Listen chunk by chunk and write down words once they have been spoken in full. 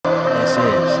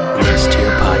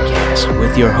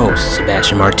with your hosts,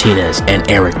 Sebastian Martinez and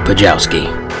Eric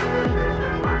Pajowski.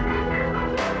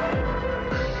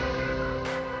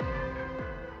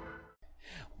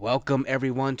 Welcome,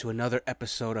 everyone, to another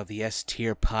episode of the S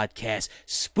Tier Podcast,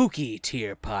 Spooky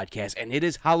Tier Podcast, and it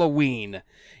is Halloween.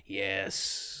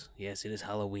 Yes, it is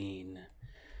Halloween.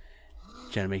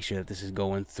 Trying to make sure that this is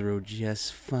going through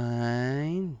just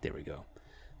fine. There we go.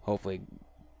 Hopefully it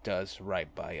does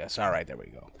right by us. All right, there we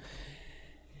go.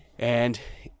 And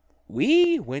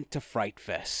we went to Fright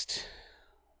Fest.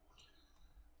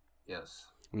 Yes.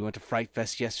 We went to Fright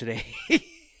Fest yesterday.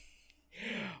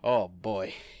 Oh,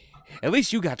 boy. At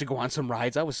least you got to go on some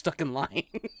rides. I was stuck in line.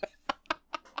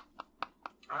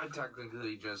 I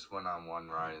technically just went on one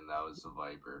ride, and that was the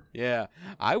Viper. Yeah.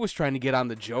 I was trying to get on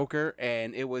the Joker,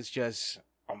 and it was just,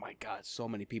 oh my God, so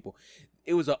many people.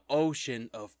 It was an ocean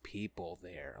of people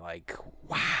there. Like,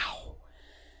 wow.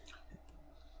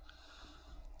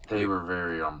 They were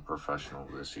very unprofessional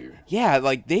this year. Yeah,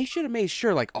 like, they should have made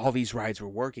sure, like, all these rides were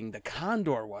working. The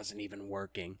Condor wasn't even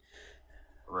working.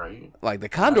 Right? Like, the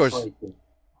Condor's...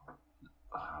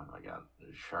 Oh my God,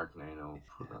 Sharknado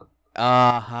put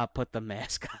up. Put the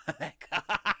mask on.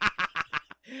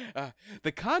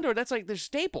 The Condor, that's like their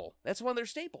staple. That's one of their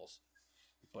staples.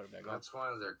 Put it back on. That's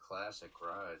one of their classic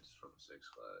rides from Six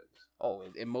Flags. Oh,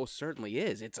 it most certainly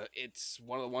is. It's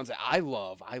one of the ones that I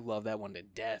love. I love that one to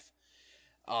death.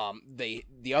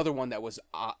 The other one that was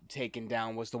taken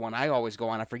down was the one I always go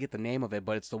on. I forget the name of it,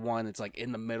 but it's the one that's like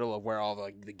in the middle of where all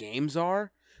the games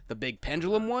are. The big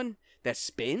pendulum one that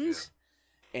spins. Yeah.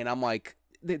 And I'm like,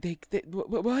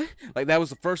 what? Like, that was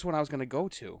the first one I was going to go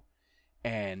to.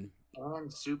 And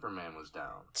Superman was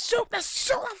down.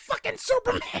 Fucking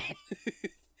Superman!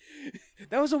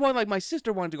 That was the one, like, my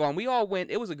sister wanted to go on. We all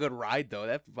went. It was a good ride, though.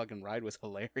 That fucking ride was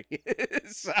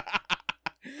hilarious.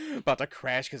 About to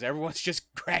crash because everyone's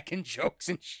just cracking jokes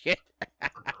and shit.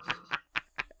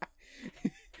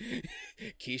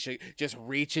 Keisha just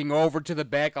reaching over to the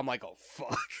back. I'm like, oh,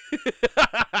 fuck.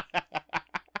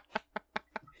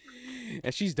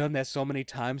 And she's done that so many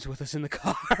times with us in the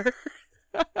car.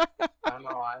 I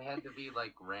know, I had to be,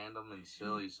 like, random and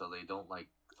silly so they don't, like,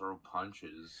 throw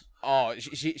punches. Oh,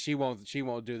 she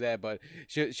won't do that, but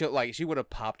she would have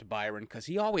popped Byron because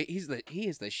he is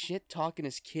the shit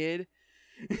talkingest kid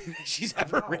she's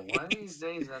ever raised. One of these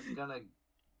days that's gonna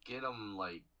get him,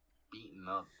 like, beaten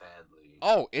up badly.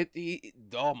 Oh,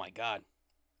 oh my God.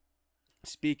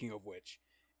 Speaking of which,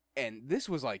 and this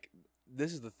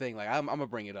is the thing, like, I'm gonna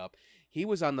bring it up. He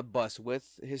was on the bus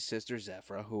with his sister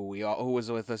Zephra, who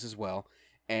was with us as well,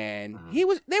 and they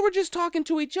were just talking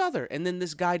to each other, and then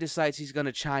this guy decides he's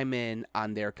gonna chime in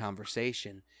on their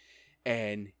conversation,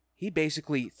 and he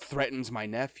basically threatens my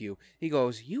nephew. He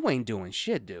goes, "You ain't doing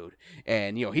shit, dude,"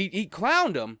 and he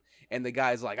clowned him, and the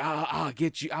guy's like, "I'll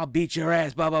get you, I'll beat your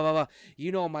ass," blah blah blah blah.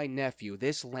 You know, my nephew,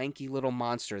 this lanky little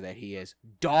monster that he is,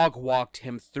 dog walked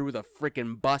him through the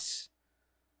freaking bus.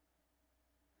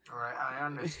 Alright, I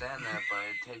understand that, but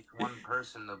it takes one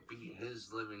person to beat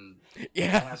his living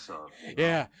ass up.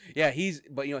 Yeah, he's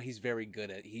very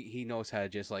good at he knows how to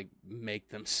just, like, make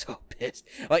them so pissed.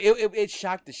 Like, it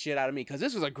shocked the shit out of me because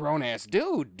this was a grown ass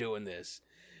dude doing this,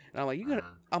 and I'm like,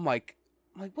 I'm like,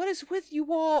 what is with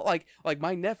you all? Like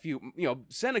my nephew,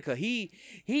 Seneca, he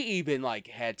even, like,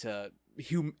 had to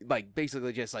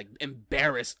basically just, like,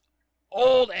 embarrass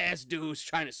old ass dudes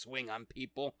trying to swing on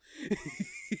people.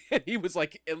 And he was,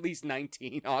 like, at least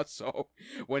 19 also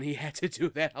when he had to do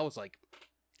that. I was like,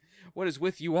 what is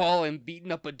with you all and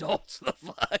beating up adults? The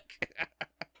fuck?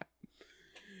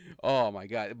 Oh my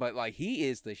God. But, like, he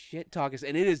is the shit talkers,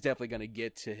 and it is definitely gonna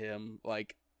get to him.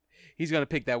 Like, he's gonna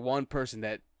pick that one person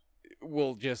that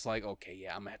will just, like, okay,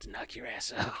 yeah, I'm gonna have to knock your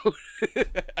ass out.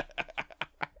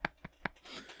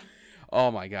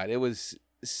 Oh my God, it was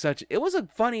a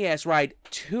funny ass ride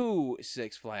to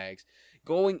Six Flags.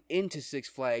 Going into Six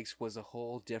Flags was a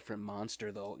whole different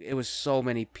monster, though. It was so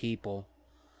many people,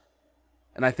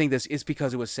 and I think it's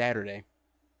because it was Saturday.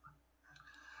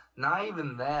 Not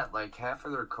even that. Like, half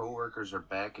of their coworkers are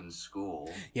back in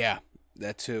school. Yeah,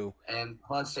 that too. And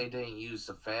plus, they didn't use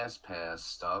the Fast Pass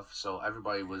stuff, so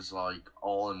everybody was, like,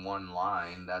 all in one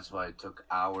line. That's why it took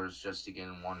hours just to get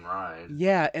in one ride.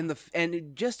 Yeah, and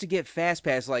just to get Fast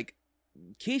Pass, like,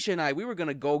 Keisha and I, we were going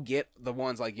to go get the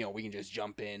ones, like, we can just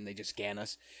jump in. They just scan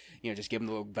us, just give them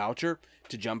the little voucher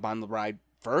to jump on the ride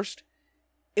first.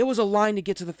 It was a line to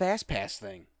get to the Fast Pass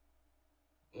thing.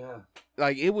 Yeah.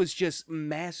 Like, it was just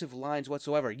massive lines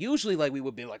whatsoever. Usually, like, we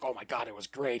would be like, oh my God, it was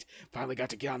great. Finally got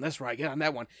to get on this ride, get on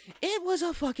that one. It was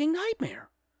a fucking nightmare.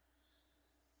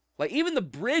 Like, even the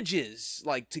bridges,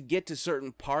 like, to get to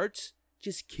certain parts,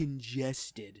 just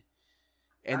congested.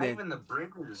 And Not then even the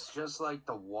bridges, just like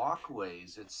the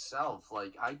walkways itself.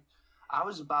 Like I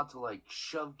was about to like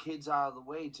shove kids out of the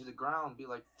way to the ground and be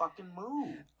like, fucking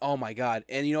move. oh my god,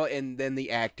 and and then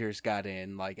the actors got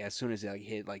in like as soon as it like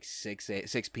hit like 6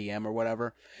 p.m. or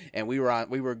whatever, and we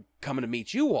were coming to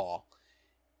meet you all.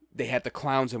 They had the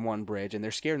clowns in one bridge, and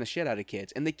they're scaring the shit out of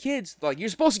kids. And the kids, like, you're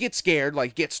supposed to get scared,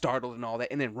 like get startled and all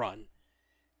that, and then run.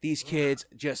 These kids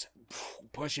just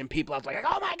pushing people out, like,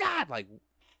 oh my god, like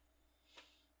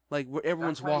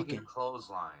everyone's That's how walking. you get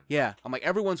clothesline. Yeah, I'm like,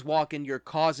 everyone's walking. You're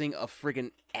causing a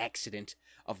friggin' accident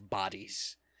of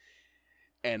bodies.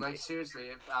 And like seriously,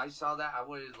 if I saw that, I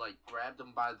would have like grabbed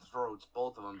them by the throats,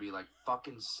 both of them, and be like,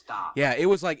 "Fucking stop!" yeah, it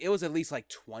was at least like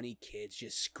 20 kids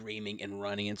just screaming and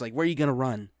running. And it's like, where are you gonna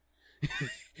run?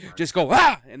 Just go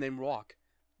and then walk.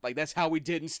 Like that's how we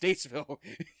did in Statesville.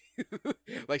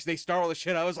 Like they start all the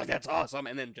shit. I was like, that's awesome,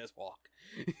 and then just walk.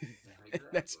 Exactly.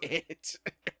 That's it.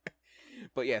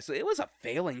 But yeah, so it was a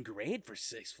failing grade for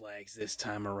Six Flags this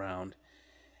time around.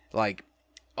 Like,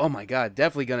 oh my god,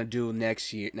 definitely gonna do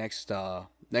next year.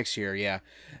 Yeah,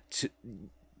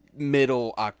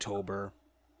 middle October,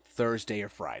 Thursday or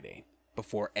Friday,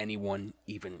 before anyone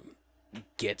even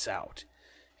gets out,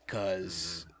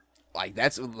 cause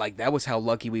that was how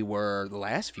lucky we were the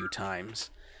last few times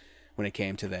when it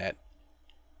came to that.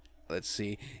 Let's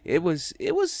see, it was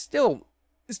still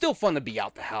fun to be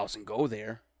out the house and go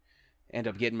there. End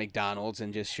up getting McDonald's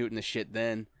and just shooting the shit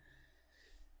then.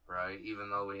 Right, even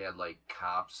though we had like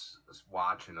cops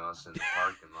watching us in the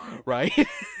parking lot. Right?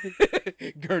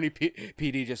 Gurney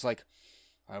PD just like,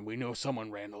 we know someone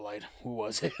ran the light. Who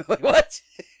was it? Like, what?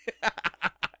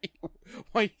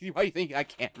 why you think you got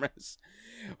cameras?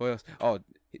 Well, oh,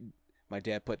 my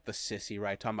dad put the sissy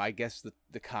right. Tom, I guess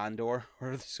the Condor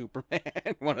or the Superman.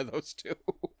 One of those two.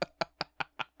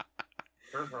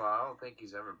 First of all, I don't think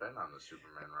he's ever been on the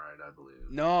Superman ride, I believe.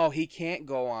 No, he can't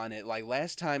go on it. Like,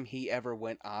 last time he ever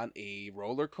went on a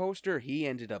roller coaster, he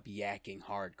ended up yakking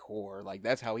hardcore. Like,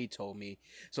 that's how he told me.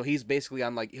 So he's basically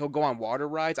on, like, he'll go on water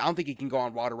rides. I don't think he can go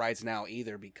on water rides now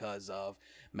either because of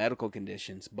medical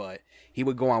conditions, but he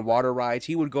would go on water rides.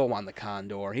 He would go on the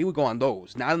Condor. He would go on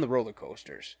those, not on the roller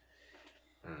coasters.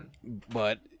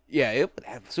 But, yeah,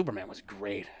 Superman was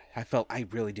great. I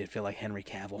really did feel like Henry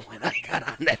Cavill when I got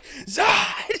on that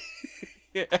side.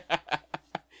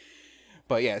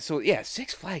 But yeah, so yeah,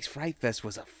 Six Flags Fright Fest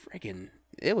was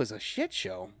it was a shit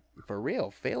show. For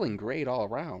real. Failing grade all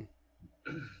around.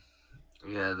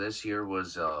 Yeah, this year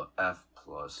was F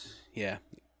plus. Yeah.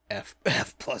 F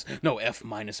plus. No, F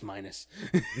minus minus.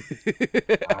 Oh,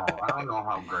 I don't know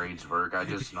how grades work. I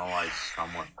just know I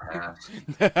somewhat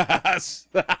passed.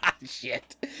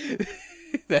 Shit.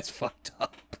 That's fucked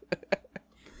up.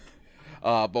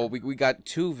 But we got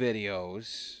 2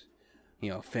 videos.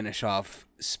 Finish off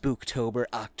Spooktober,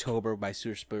 October by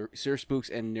Sir Spooks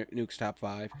and Nuke's Top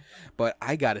 5. But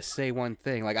I gotta say one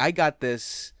thing. Like, I got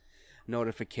this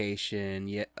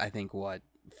notification, I think,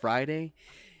 Friday?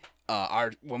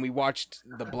 When we watched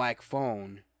The Black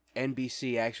Phone,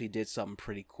 NBC actually did something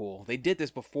pretty cool. They did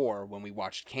this before when we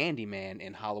watched Candyman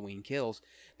and Halloween Kills.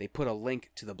 They put a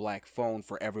link to The Black Phone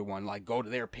for everyone. Like, go to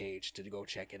their page to go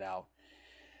check it out.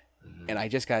 And I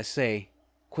just gotta say,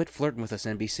 quit flirting with us,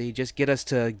 NBC. Just get us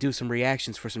to do some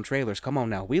reactions for some trailers. Come on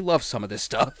now. We love some of this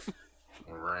stuff.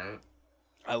 Right.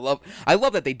 I love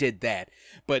that they did that.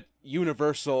 But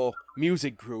Universal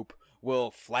Music Group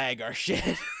will flag our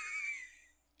shit.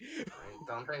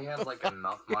 Don't they have like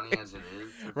enough money as it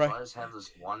is to Right. just have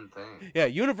this one thing? Yeah,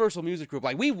 Universal Music Group.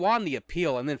 Like, we won the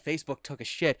appeal, and then Facebook took a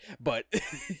shit. But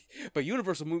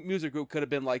Universal Music Group could have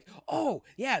been like, oh,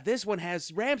 yeah, this one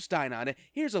has Rammstein on it.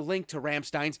 Here's a link to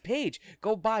Rammstein's page.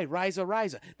 Go buy Riza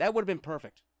Riza. That would have been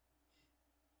perfect.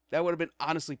 That would have been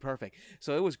honestly perfect.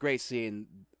 So it was great seeing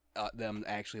them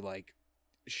actually, like,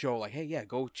 show, like, hey, yeah,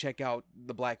 go check out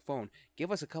The Black Phone.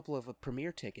 Give us a couple of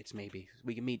premiere tickets, maybe.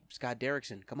 We can meet Scott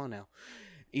Derrickson. Come on now.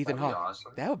 Ethan That'd be Hawke.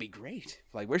 awesome. That would be great.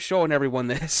 Like, we're showing everyone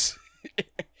this.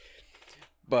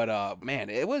 But man,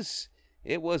 it was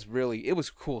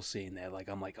cool seeing that. Like,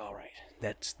 I'm like, all right,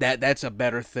 that's a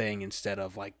better thing instead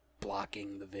of like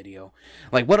blocking the video.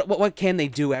 Like, what can they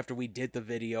do after we did the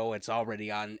video? It's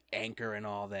already on Anchor and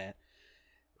all that.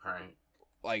 Right.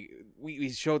 Like, we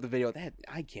showed the video. That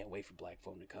I can't wait for Black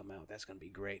Phone to come out. That's gonna be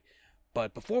great.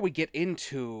 But before we get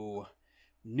into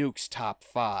Nuke's top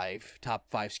five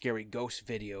scary ghost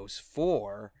videos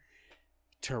for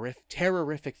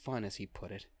terrorific fun, as he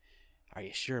put it. Are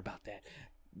you sure about that?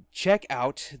 Check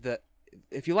out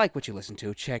if you like what you listen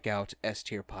to, check out S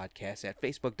Tier Podcast at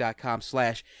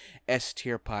facebook.com/S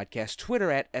Tier Podcast,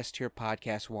 Twitter at S Tier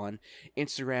Podcast 1,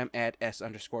 Instagram at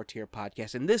S_Tier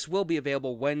Podcast. And this will be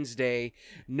available Wednesday,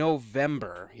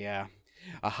 November. Yeah.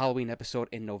 A Halloween episode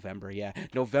in November. Yeah.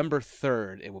 November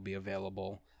 3rd, it will be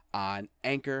available on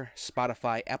Anchor,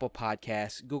 Spotify, Apple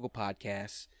Podcasts, Google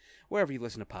Podcasts, wherever you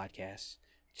listen to podcasts.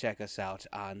 Check us out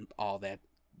on all that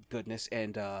goodness.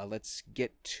 And let's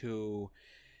get to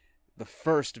the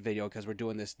first video, because we're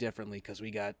doing this differently, because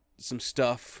we got some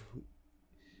stuff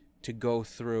to go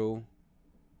through.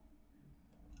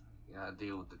 Yeah, I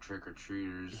deal with the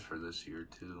trick-or-treaters for this year,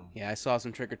 too. Yeah, I saw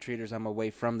some trick-or-treaters on my way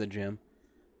from the gym.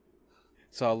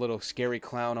 Saw a little scary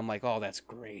clown. I'm like, oh, that's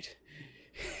great.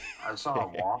 I saw a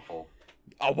waffle.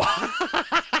 A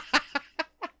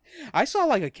I saw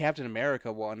like a Captain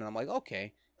America one, and I'm like,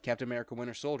 okay, Captain America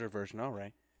Winter Soldier version, all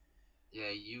right.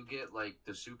 Yeah, you get like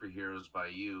the superheroes by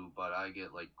you, but I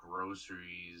get like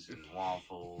groceries and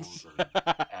waffles and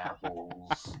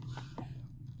apples.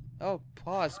 Oh,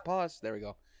 pause. There we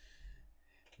go.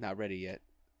 Not ready yet.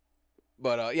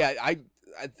 But yeah,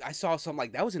 I saw something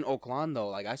like that was in Oakland though.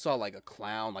 Like I saw like a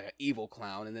clown, like an evil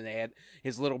clown, and then they had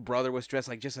his little brother was dressed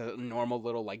like just a normal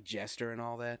little like jester and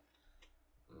all that.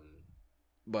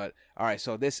 But all right,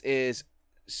 so this is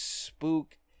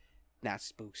not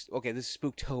Spooks. Okay, this is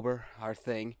Spooktober, our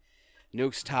thing.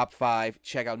 Nuke's Top 5.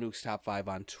 Check out Nuke's Top 5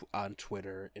 on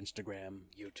Twitter, Instagram,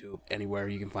 YouTube, anywhere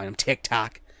you can find them.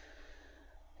 TikTok.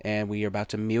 And we are about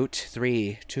to mute.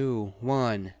 3, 2,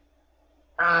 1.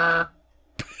 All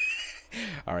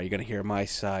right, you're going to hear my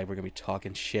side. We're going to be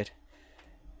talking shit.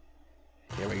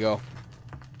 Here we go.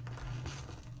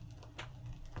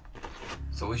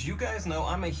 So as you guys know,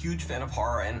 I'm a huge fan of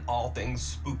horror and all things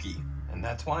spooky. And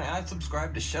that's why I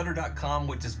subscribe to Shudder.com,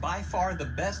 which is by far the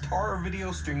best horror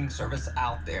video streaming service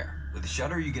out there. With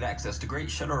Shudder, you get access to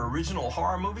great Shudder original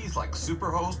horror movies like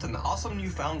Superhost and the awesome new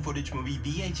found footage movie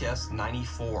VHS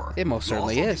 94. It most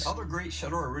certainly is. Other great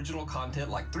Shudder original content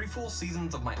like 3 full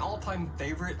seasons of my all-time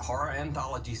favorite horror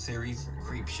anthology series,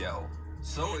 Creepshow.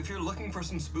 So if you're looking for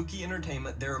some spooky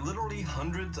entertainment, there are literally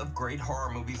hundreds of great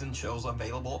horror movies and shows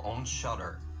available on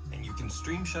Shudder. And you can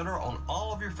stream Shudder on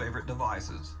all of your favorite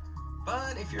devices.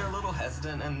 But if you're a little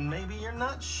hesitant and maybe you're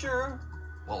not sure,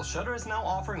 well, Shudder is now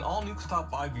offering all Nuke's Top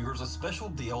 5 viewers a special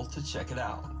deal to check it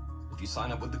out. If you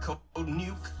sign up with the code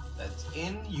NUKE, that's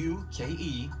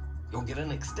N-U-K-E, you'll get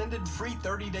an extended free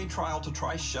 30-day trial to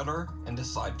try Shudder and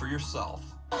decide for yourself.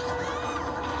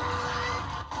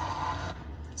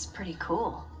 It's pretty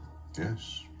cool.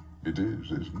 Yes, it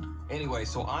is, isn't it? Anyway,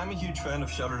 so I'm a huge fan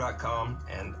of Shudder.com,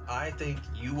 and I think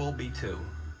you will be too.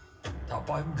 Top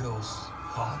 5 ghosts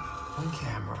caught on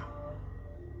camera.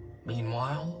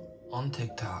 Meanwhile, on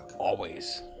TikTok.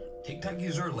 Always. TikTok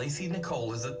user Lacey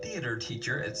Nicole is a theater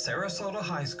teacher at Sarasota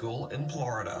High School in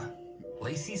Florida.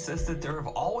 Lacey says that there have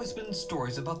always been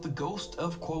stories about the ghost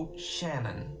of, quote,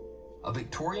 Shannon, a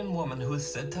Victorian woman who is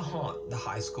said to haunt the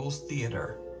high school's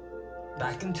theater.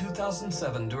 Back in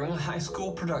 2007, during a high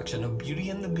school production of Beauty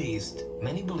and the Beast,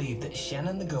 many believed that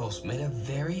Shannon the ghost made a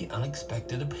very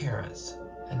unexpected appearance,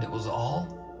 and it was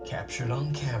all captured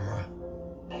on camera.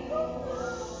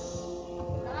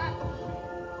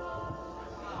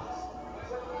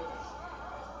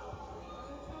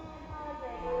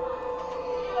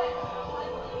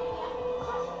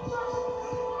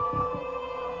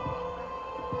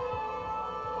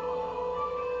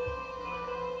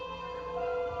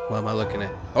 What am I looking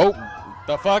at? Oh,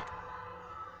 the fuck?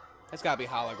 That's gotta be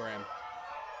hologram.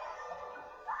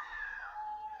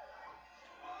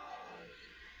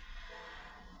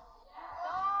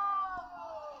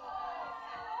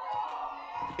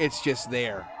 It's just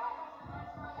there.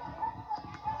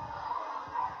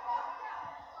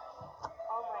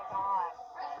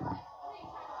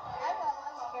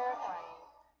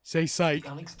 Say psych. The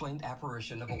unexplained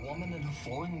apparition of a woman in a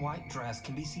flowing white dress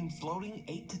can be seen floating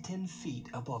 8 to 10 feet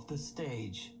above the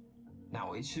stage.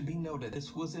 Now, it should be noted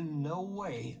this was in no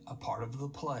way a part of the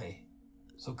play.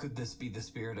 So could this be the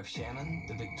spirit of Shannon,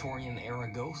 the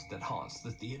Victorian-era ghost that haunts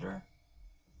the theater?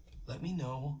 Let me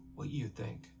know what you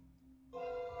think.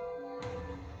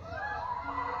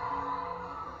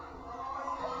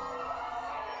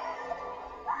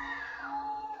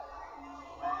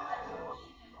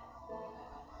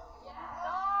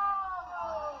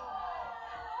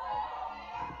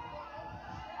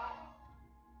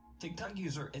 TikTok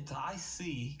user It's I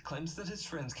See claims that his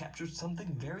friends captured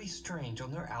something very strange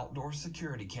on their outdoor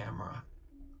security camera.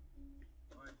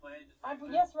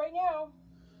 Yes, right now.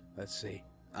 Let's see.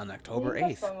 On October Leave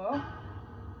 8th. the phone.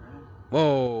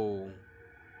 Whoa.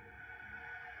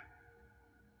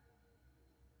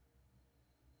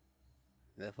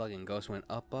 That fucking ghost went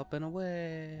up, up, and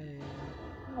away.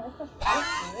 What the fuck,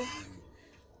 dude?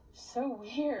 So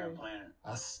weird.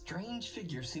 A strange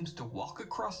figure seems to walk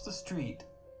across the street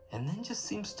and then just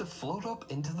seems to float up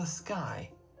into the sky.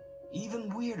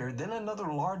 Even weirder, then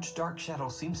another large dark shadow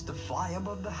seems to fly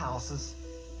above the houses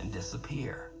and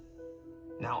disappear.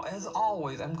 Now, as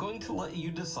always, I'm going to let you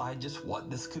decide just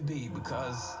what this could be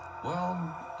because, well,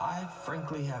 I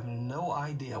frankly have no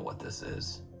idea what this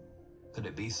is. Could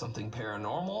it be something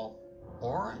paranormal?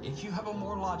 Or, if you have a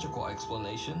more logical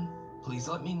explanation, please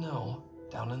let me know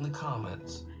down in the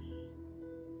comments.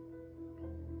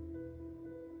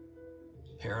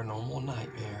 Paranormal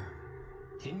Nightmare.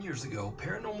 10 years ago,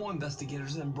 paranormal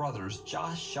investigators and brothers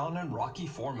Josh, Sean, and Rocky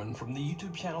Foreman from the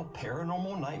YouTube channel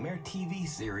Paranormal Nightmare TV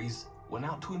series went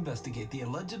out to investigate the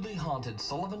allegedly haunted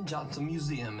Sullivan Johnson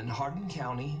Museum in Hardin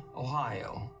County,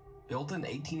 Ohio. Built in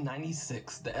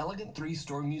 1896, the elegant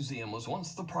three-story museum was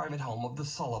once the private home of the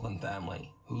Sullivan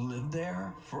family, who lived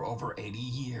there for over 80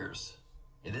 years.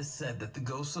 It is said that the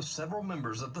ghosts of several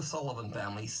members of the Sullivan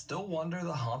family still wander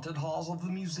the haunted halls of the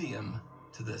museum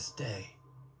to this day.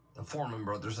 The Foreman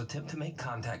brothers attempt to make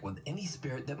contact with any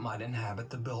spirit that might inhabit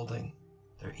the building.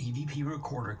 Their EVP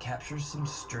recorder captures some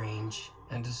strange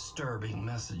and disturbing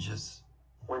messages.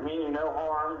 We mean you no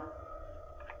harm.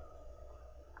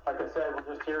 Like I said, we're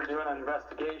just here doing an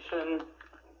investigation.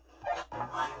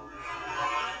 Are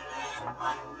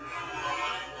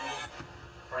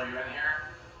you in here?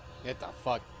 Get the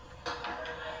fuck.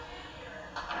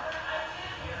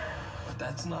 But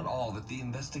that's not all that the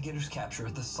investigators capture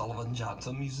at the Sullivan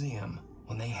Johnson Museum.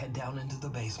 When they head down into the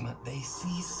basement, they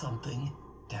see something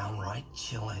downright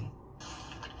chilling.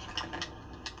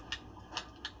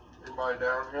 Anybody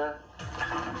down here?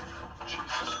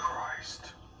 Jesus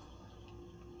Christ.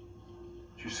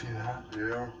 Did you see that?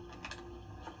 Yeah.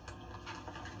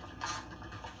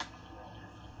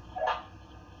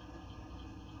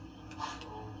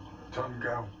 Tell him to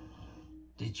go.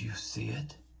 Did you see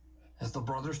it? As the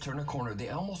brothers turn a corner, they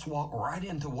almost walk right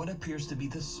into what appears to be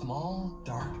the small,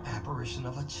 dark apparition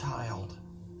of a child.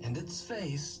 And its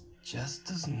face just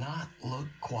does not look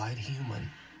quite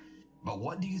human. But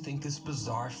what do you think this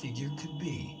bizarre figure could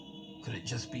be? Could it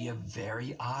just be a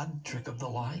very odd trick of the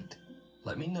light?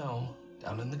 Let me know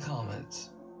down in the comments.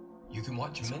 You can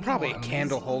watch many probably more a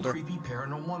candle amazing holder. creepy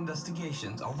paranormal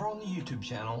investigations over on the YouTube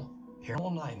channel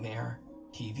Paranormal Nightmare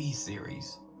TV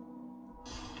series.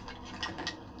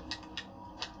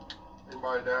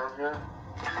 Anybody down here?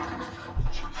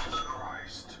 Jesus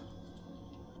Christ.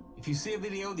 If you see a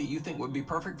video that you think would be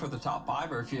perfect for the top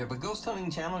 5, or if you have a ghost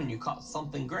hunting channel and you caught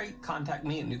something great, contact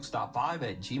me at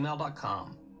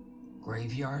nukestop5@gmail.com.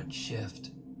 Graveyard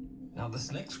Shift. Now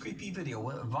this next creepy video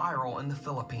went viral in the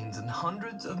Philippines and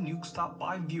hundreds of Nuke's Top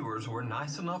 5 viewers were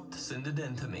nice enough to send it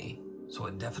in to me. So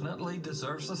it definitely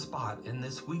deserves a spot in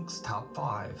this week's Top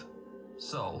 5.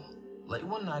 So, late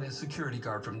one night, a security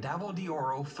guard from Davao de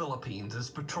Oro, Philippines is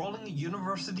patrolling a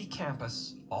university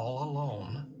campus all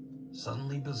alone.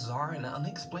 Suddenly, bizarre and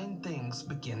unexplained things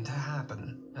begin to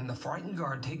happen, and the frightened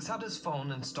guard takes out his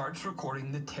phone and starts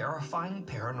recording the terrifying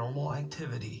paranormal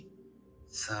activity.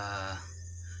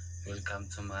 Welcome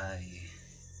to my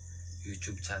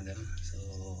YouTube channel. So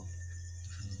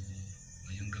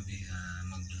ngayong gabi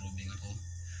mag-roaming ako.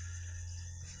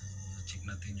 So check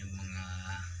natin yung mga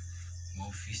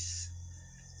office.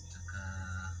 Saka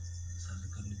sa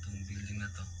likod nitong building na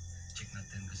to, check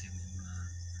natin kasi may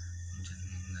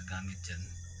mga gamit dyan.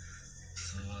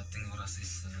 So ating oras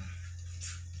is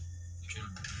 12:17.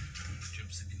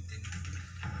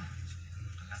 So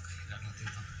yan, natin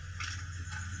to.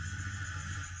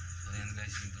 So yan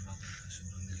guys, yung trabaho ko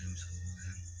sobrang dilim. So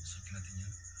yan, masukin natin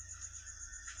yan.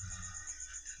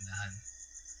 Tandahan.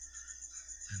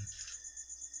 Yan.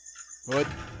 Good.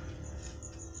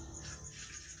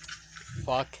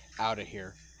 Fuck out of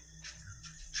here.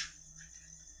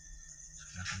 So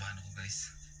nakabahan ako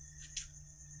guys.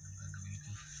 Anong gagawin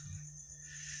ko? So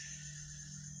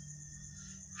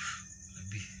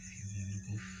grabe yung ano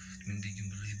ko, tumindig yung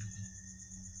balahibo ko.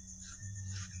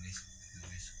 So guys.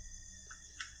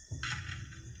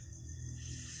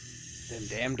 Them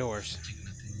damn doors. Check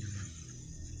natin yung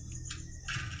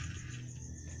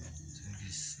so yun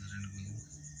guys, narinig mo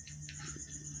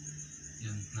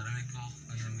yun, narinig ko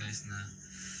ngayon guys na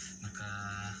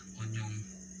naka-on yung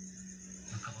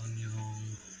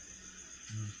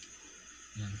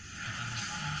yan,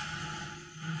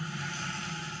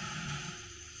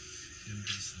 yun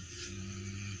guys, so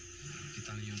yung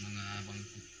kita niyo yung mga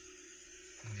bangko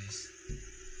yun guys,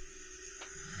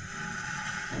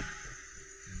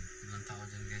 yun, ilang tao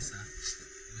dyan guys ha,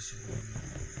 gusto yung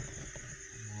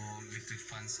electric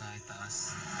fan lang sa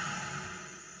itaas.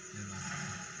 Yan o.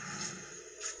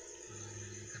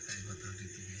 Kakaiba to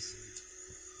dito guys.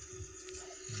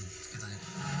 Kita niyo.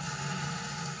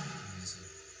 Guys, oh.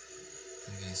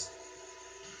 Guys.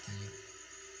 Kita niyo.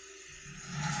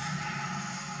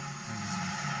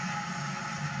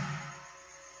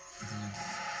 Kita niyo.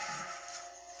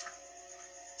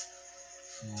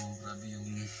 So, grabe yung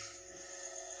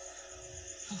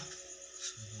so,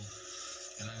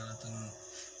 kailangan natin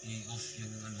i-off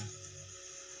yung ano.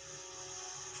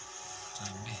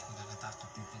 Grabe, nakakatakot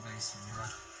dito guys. Sobra.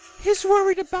 He's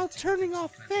worried about turning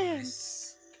off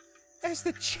fans as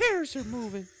the chairs are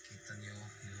moving. Kita niyo yung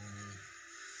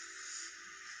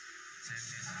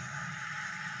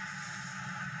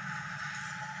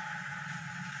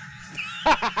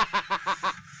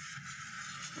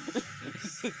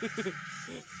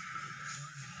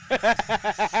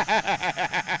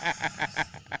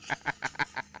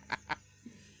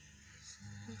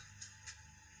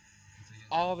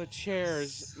All the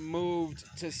chairs moved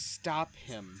to stop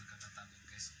him.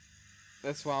 nakakatakot guys.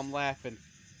 That's why I'm laughing.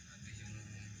 Grabe yung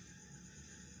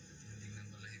tinding ng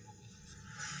balahibo ko.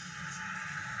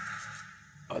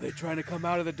 Are they trying to come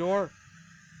out of the door?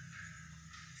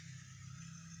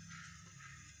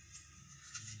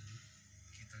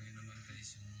 Kita niyo naman guys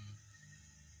yung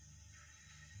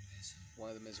guys, One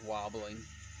of them is wobbling.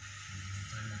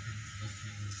 try natin off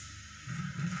yung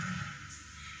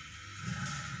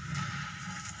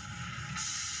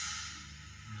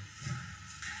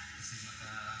kasi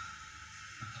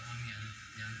naka-on yan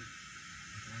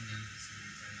naka-on yan so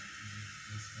try natin yung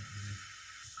off natin yun.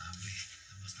 Grabe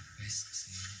labas na guys kasi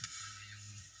yung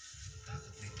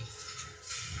takot dito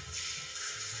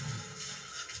so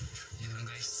yun lang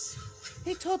guys.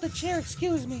 He told the chair,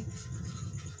 excuse me.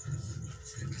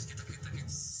 Guys, kita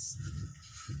guys.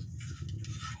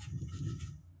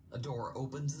 A door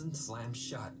opens and slams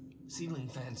shut. Ceiling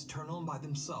fans turn on by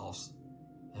themselves.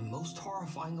 And most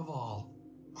horrifying of all,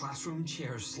 classroom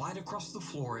chairs slide across the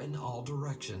floor in all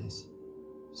directions.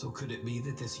 So could it be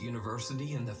that this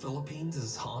university in the Philippines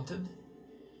is haunted?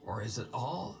 Or is it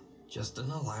all just an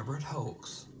elaborate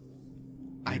hoax?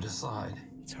 You decide.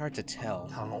 It's hard to tell.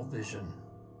 Tunnel vision.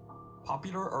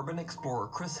 Popular urban explorer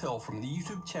Chris Hill from the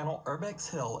YouTube channel Urbex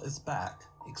Hill is back,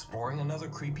 exploring another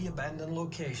creepy abandoned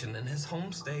location in his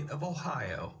home state of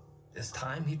Ohio. This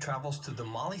time he travels to the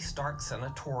Molly Stark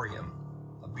Sanatorium,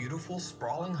 a beautiful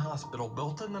sprawling hospital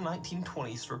built in the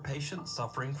 1920s for patients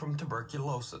suffering from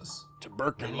tuberculosis.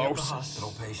 Many of the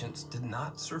hospital patients did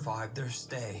not survive their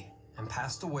stay and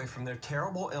passed away from their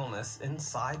terrible illness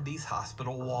inside these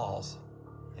hospital walls.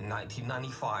 In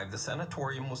 1995, the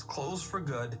sanatorium was closed for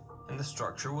good and the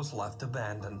structure was left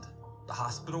abandoned. The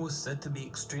hospital is said to be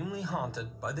extremely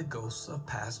haunted by the ghosts of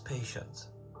past patients.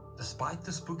 Despite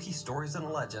the spooky stories and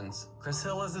legends, Chris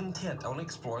Hill is intent on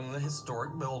exploring the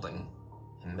historic building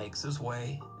and makes his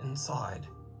way inside.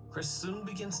 Chris soon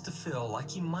begins to feel like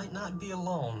he might not be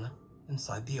alone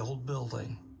inside the old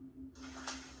building.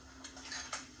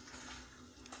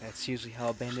 That's usually how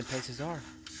abandoned places are.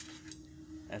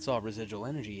 That's all residual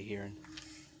energy you're hearing.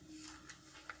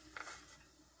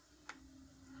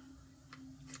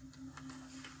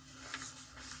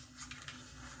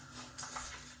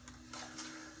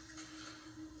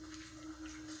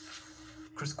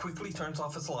 Chris quickly turns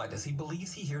off his light as he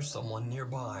believes he hears someone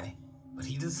nearby, but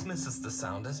he dismisses the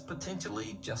sound as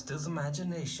potentially just his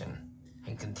imagination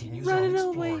and continues on Running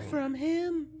exploring. away from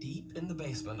him. Deep in the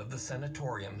basement of the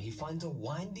sanatorium, he finds a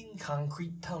winding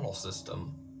concrete tunnel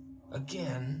system.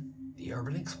 Again, the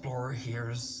urban explorer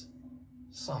hears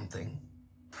something.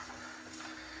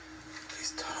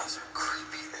 These tunnels are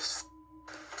creepy as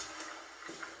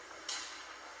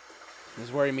This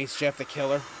is where he meets Jeff the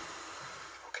Killer.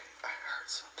 Okay, I heard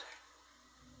something.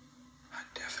 I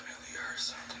definitely heard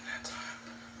something that time.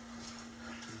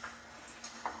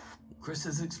 Chris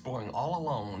is exploring all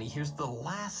alone when he hears the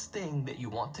last thing that you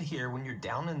want to hear when you're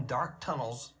down in dark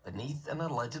tunnels beneath an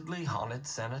allegedly haunted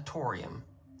sanatorium.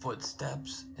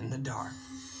 Footsteps in the dark.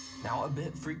 Now a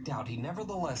bit freaked out, he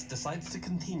nevertheless decides to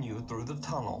continue through the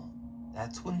tunnel.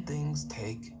 That's when things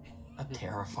take a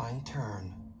terrifying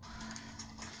turn.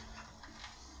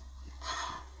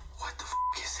 What the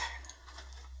is that?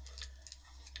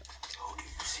 Yo, do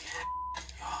you see that?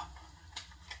 Y'all.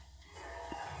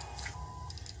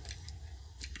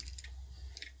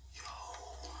 Yo.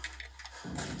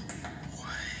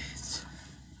 What?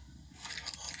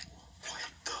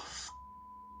 What the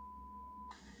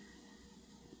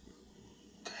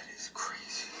That is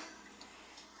crazy.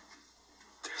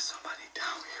 There's somebody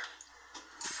down here.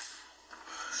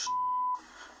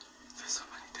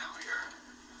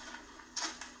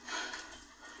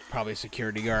 Probably a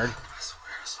security guard. I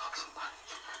swear I saw somebody.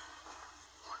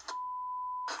 What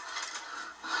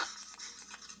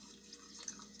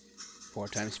the... 4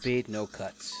 times speed, no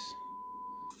cuts.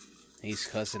 He's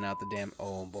cussing out the damn...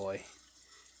 Oh, boy.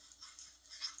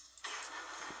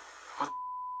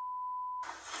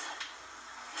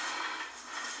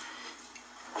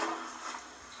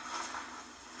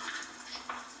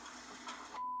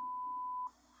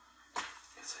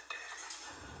 It's a dead.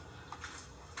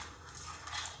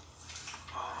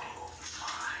 Oh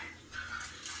my.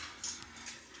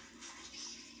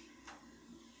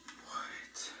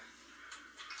 What?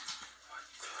 What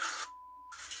the...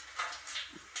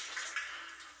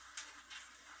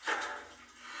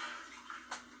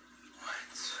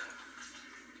 What?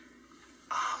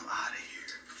 I'm out of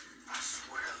here. I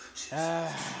swear legit.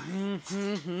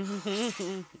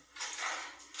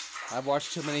 I've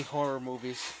watched too many horror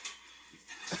movies.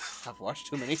 I've watched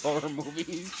too many horror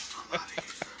movies. I'm out of here.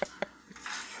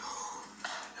 Yo,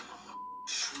 and my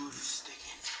shoes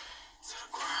sticking to the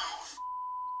ground.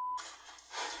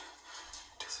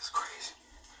 This is crazy.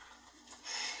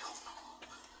 Hell no.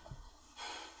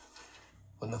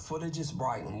 When the footage is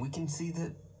brightened, we can see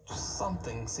that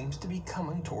something seems to be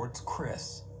coming towards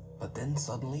Chris, but then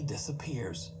suddenly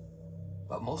disappears.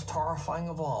 But most horrifying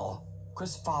of all,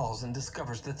 Chris follows and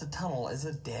discovers that the tunnel is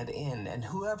a dead end, and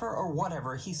whoever or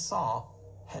whatever he saw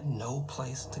had no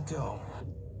place to go.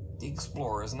 The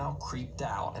explorer is now creeped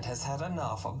out and has had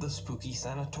enough of the spooky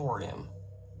sanatorium.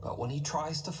 But when he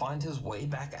tries to find his way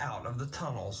back out of the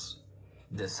tunnels,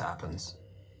 this happens.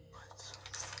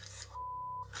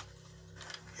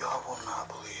 Y'all will not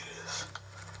believe this.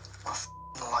 My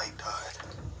f***ing light died.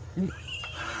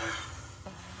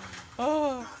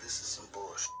 Oh. Nah, this is some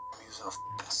bullshit. I'm using a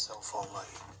f***ing cell phone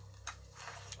light.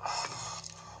 Oh,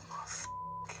 my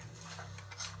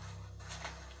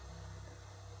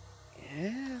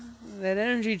Yeah, that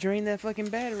energy drained that fucking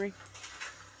battery.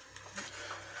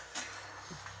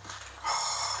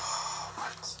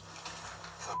 What?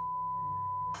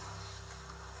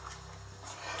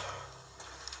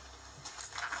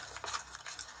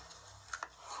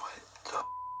 What the?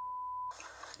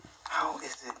 How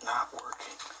is it not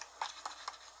working?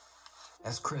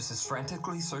 As Chris is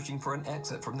frantically searching for an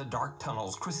exit from the dark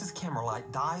tunnels, Chris's camera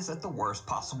light dies at the worst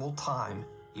possible time,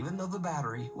 even though the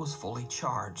battery was fully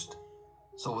charged.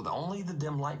 So with only the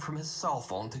dim light from his cell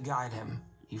phone to guide him,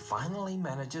 he finally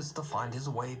manages to find his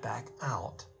way back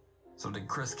out. So did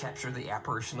Chris capture the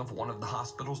apparition of one of the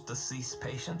hospital's deceased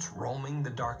patients roaming the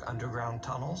dark underground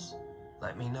tunnels?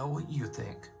 Let me know what you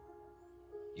think.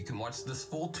 You can watch this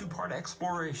full 2-part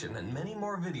exploration and many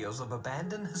more videos of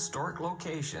abandoned historic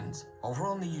locations over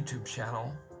on the YouTube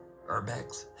channel,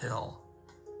 Urbex Hill.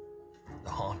 The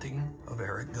Haunting of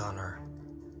Eric Gunner.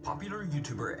 Popular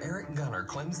YouTuber Eric Gunner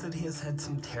claims that he has had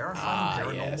some terrifying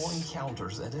paranormal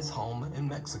encounters at his home in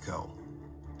Mexico.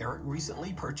 Eric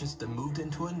recently purchased and moved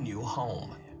into a new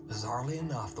home. Bizarrely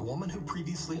enough, the woman who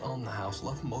previously owned the house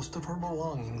left most of her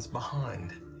belongings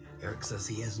behind. Eric says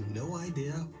he has no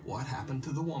idea what happened to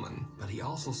the woman, but he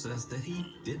also says that he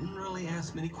didn't really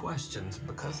ask many questions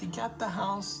because he got the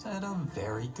house at a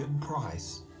very good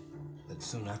price. But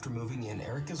soon after moving in,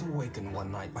 Eric is awakened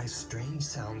one night by strange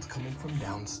sounds coming from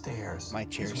downstairs. My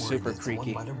chair's He's worried super that someone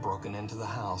creaky. might have broken into the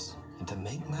house. And to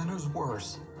make matters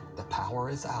worse, the power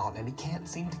is out and he can't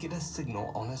seem to get a signal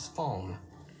on his phone.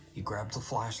 He grabs a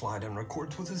flashlight and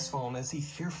records with his phone as he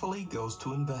fearfully goes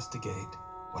to investigate.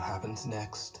 What happens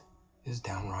next is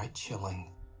downright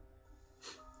chilling.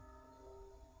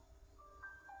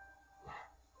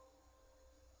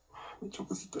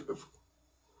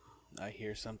 I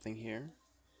hear something here.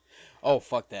 Oh,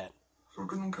 fuck that. Creo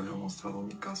que nunca había mostrado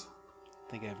mi casa.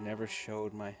 I think I've never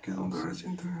showed my Que donde house.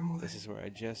 reciente me mudé. This is where I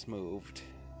just moved.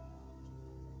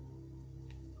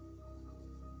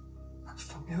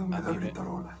 Hasta miedo me da gritar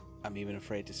hola. I'm even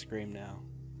afraid to scream now.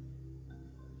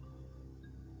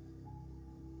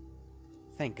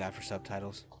 Thank God for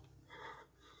subtitles.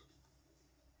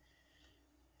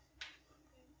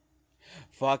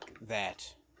 Fuck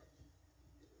that.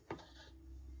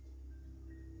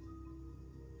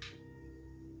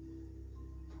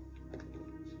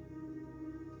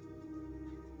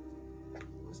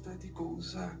 Estético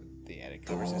usar. The attic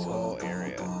covers this whole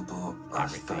area.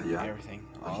 Hasta Everything, allá. everything.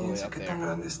 All the way Imagínense up qué tan there.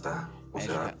 grande está. O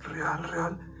sea,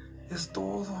 real. Es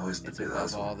todo este It's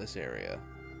above all pedazo. this area.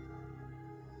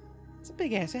 It's a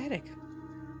big ass attic.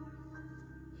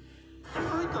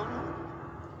 Ay, cabrón.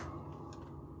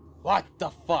 What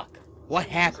the fuck? What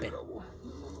happened?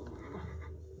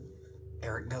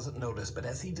 Eric doesn't notice, but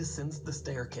as he descends the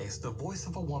staircase, the voice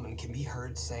of a woman can be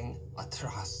heard saying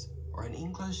atrás, or in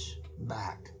English,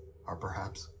 back, or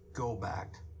perhaps Go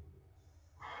back.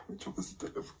 Me choca ese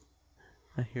teléfono.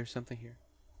 I hear something here.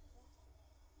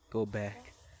 Go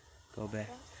back. Go back.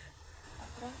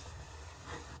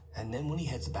 And then when he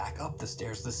heads back up the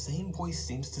stairs, the same voice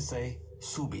seems to say,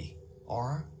 Subi,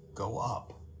 or go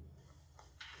up.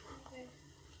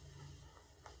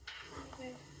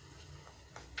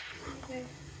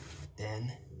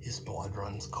 Then his blood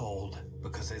runs cold,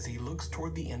 because as he looks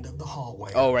toward the end of the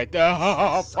hallway... Oh, right there.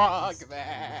 Oh, someone fuck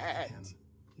that. him.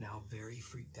 Now very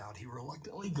freaked out, he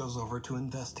reluctantly goes over to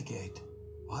investigate.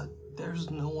 But there's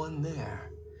no one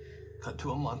there. Cut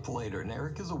to a month later, and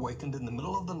Eric is awakened in the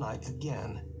middle of the night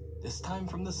again, this time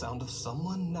from the sound of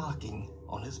someone knocking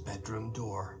on his bedroom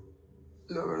door.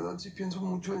 La verdad sí pienso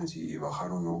mucho en si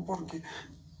bajar o no, porque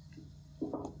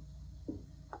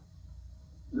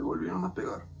le volvieron a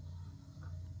pegar.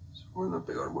 Si vuelven a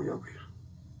pegar, voy a abrir.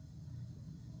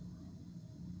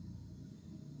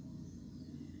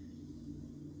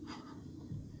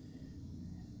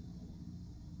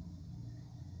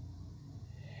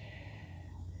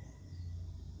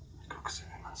 Creo que se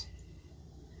ve más.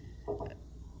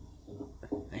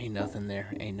 Ain't nothing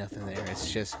there. Ain't nothing there.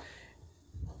 It's just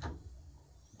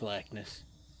blackness.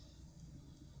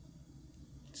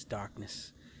 It's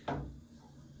darkness.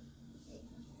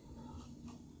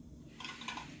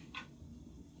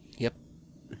 Yep.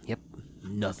 Yep.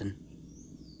 Nothing.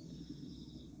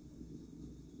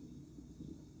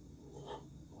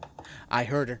 I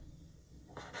heard her.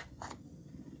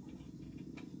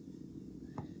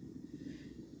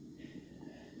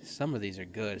 Some of these are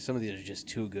good. Some of these are just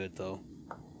too good, though.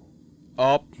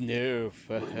 Oh, no.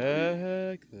 Fuck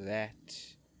that.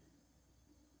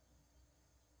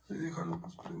 Y dejar la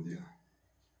luz prendida.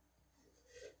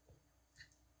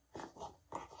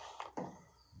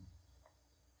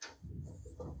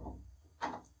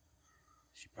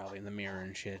 She's probably in the mirror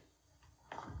and shit.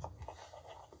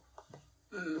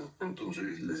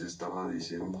 Entonces les estaba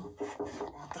diciendo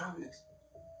otra vez.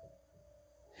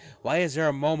 Why is there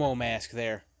a Momo mask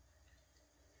there?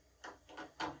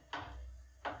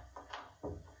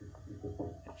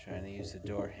 I'm trying to use the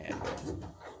door handle.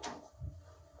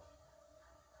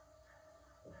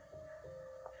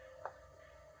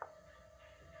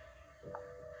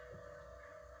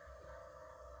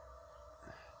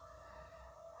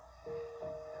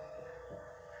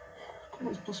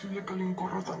 ¿Cómo es posible que alguien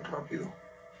corra tan rápido?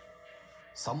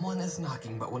 Someone is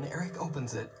knocking, but when Eric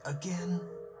opens it, again,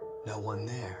 no one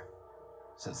there.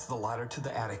 Since the ladder to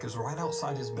the attic is right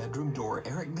outside his bedroom door,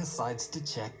 Eric decides to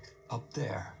check up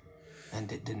there.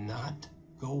 And it did not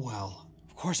go well.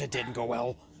 Of course it didn't go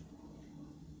well.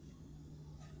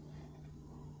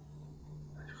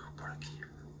 Por aquí.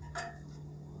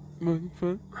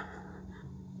 Motherfucker.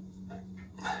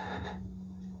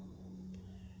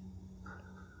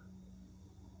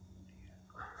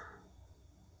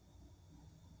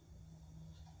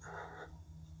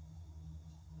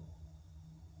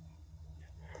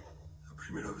 La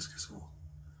primera vez que subo.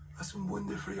 Hace un buen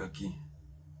de frío aquí.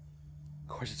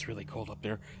 Of course it's really cold up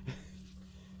there.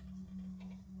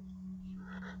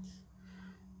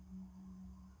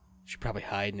 She's probably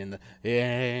hiding in the...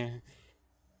 Yeah.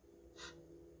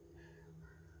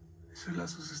 Ese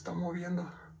lazo se está moviendo.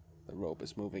 The rope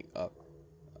is moving up.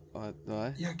 What?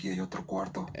 Y aquí hay otro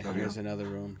cuarto. And ¿Ya here's vieron? another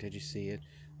room. Did you see it?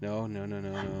 No.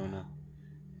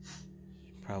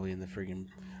 Probably in the friggin'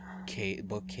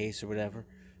 bookcase or whatever.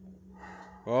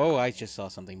 Oh, I just saw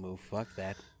something move. Fuck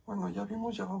that. Bueno, ya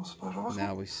vimos, ya vamos para abajo.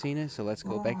 Now we've seen it, so let's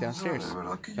go back downstairs.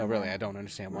 No, really, I don't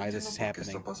understand why this is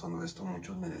happening. Está pasando esto.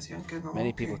 Muchos me decían que no,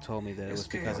 Many que people told me that it was es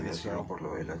que because of había this sido girl. por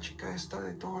lo de la chica esta,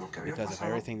 de todo lo que había Because of pasado.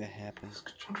 everything that happened.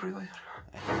 Escucho un ruido allá.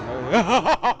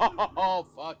 Oh,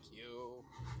 fuck you.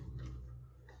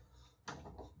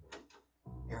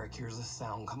 Eric hears a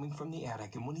sound coming from the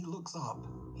attic, and when he looks up,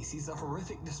 he sees a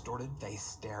horrific, distorted face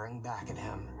staring back at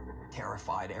him.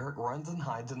 Terrified, Eric runs and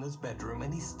hides in his bedroom,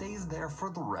 and he stays there for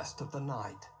the rest of the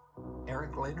night.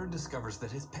 Eric later discovers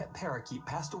that his pet parakeet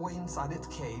passed away inside its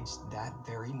cage that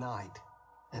very night.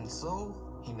 And so,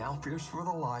 he now fears for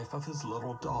the life of his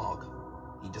little dog.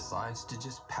 He decides to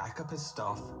just pack up his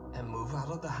stuff and move out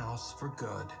of the house for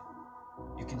good.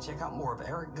 You can check out more of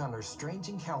Eric Gunner's strange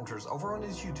encounters over on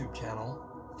his YouTube channel,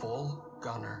 Full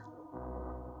Gunner.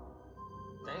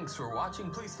 Thanks for watching.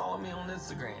 Please follow me on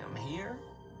Instagram here.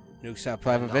 Nuke's Top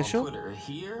 5 and official. on Twitter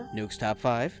here. Nuke's Top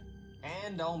 5.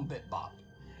 And on BitBop.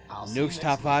 I'll see you Nuke's next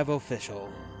Top week. 5 official.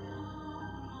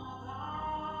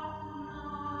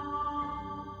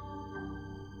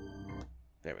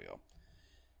 There we go.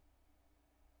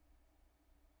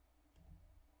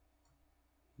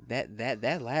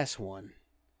 That last one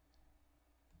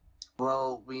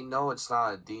Well, we know it's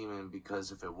not a demon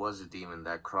because if it was a demon,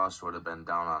 that cross would have been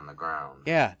down on the ground.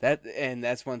 Yeah,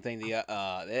 that's one thing.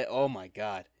 Oh my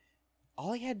god,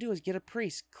 all he had to do is get a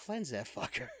priest, cleanse that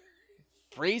fucker.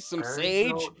 Priest, some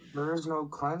sage, There is no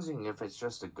cleansing if it's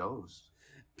just a ghost.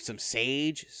 some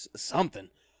sage, something.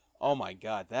 Oh my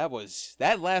god, that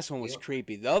last one was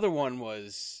creepy. The other one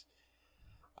was,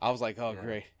 I was like, oh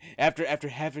great. After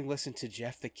having listened to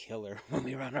Jeff the Killer when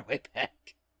we were on our way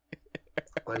back.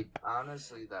 Like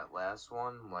honestly, that last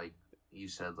one, like you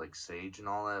said, like sage and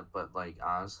all that, but like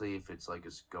honestly, if it's like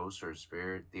a ghost or a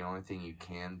spirit, the only thing you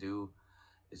can do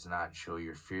is not show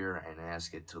your fear and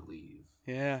ask it to leave.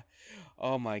 Yeah.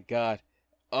 Oh my god.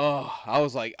 Oh, I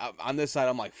was like, on this side,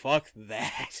 I'm like, fuck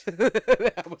that.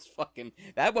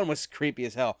 That one was creepy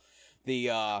as hell.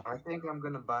 I think I'm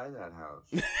gonna buy that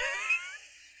house.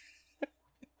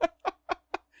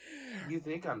 You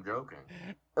think I'm joking?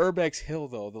 Urbex Hill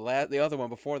though, the other one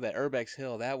before that, Urbex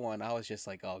Hill, that one, I was just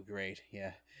like, oh great,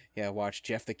 yeah. Watch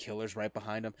Jeff the Killer's right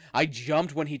behind him. I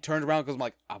jumped when he turned around because I'm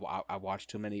like, I watched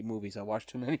too many movies.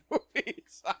 Honestly,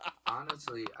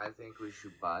 I think we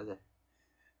should buy that.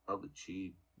 Probably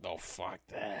cheap. Oh fuck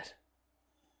that.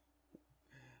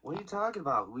 What are you talking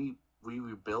about? We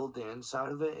rebuild the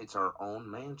inside of it. It's our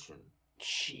own mansion.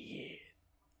 Shit.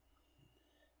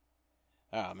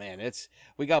 Oh man,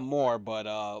 we got more, but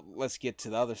let's get to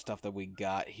the other stuff that we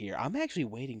got here. I'm actually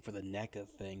waiting for the NECA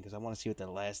thing because I want to see what the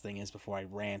last thing is before I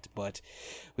rant. But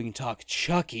we can talk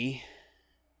Chucky.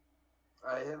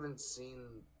 I haven't seen.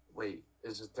 Wait,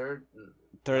 is the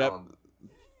third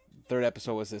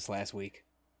episode was this last week?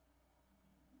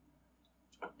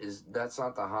 That's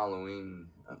not the Halloween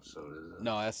episode, is it?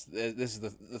 No, this is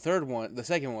the third one. The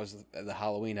second one was the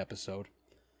Halloween episode.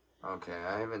 Okay,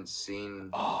 I haven't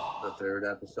seen the third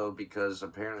episode because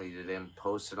apparently they didn't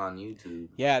post it on YouTube.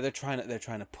 Yeah, they're trying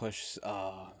to push.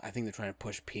 I think they're trying to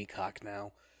push Peacock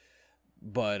now.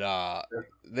 But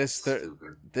this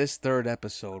third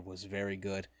episode was very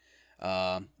good.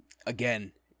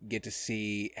 Again, get to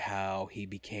see how he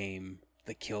became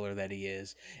the killer that he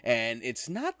is, and it's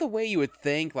not the way you would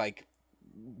think. Like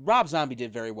Rob Zombie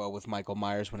did very well with Michael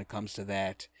Myers when it comes to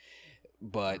that,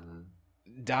 but.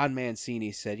 Don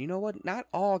Mancini said, you know what? Not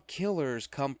all killers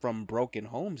come from broken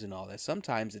homes and all that.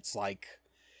 Sometimes it's like,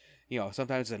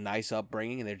 sometimes it's a nice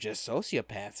upbringing and they're just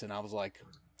sociopaths. And I was like,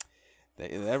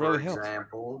 that really helps. For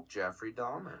example, Jeffrey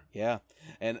Dahmer. Yeah.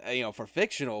 And, for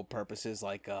fictional purposes,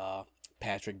 like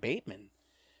Patrick Bateman.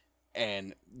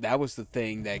 And that was the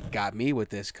thing that got me with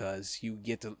this because you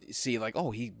get to see, like,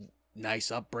 oh,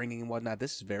 nice upbringing and whatnot.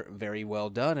 This is very, very well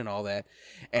done and all that.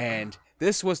 And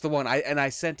this was the one I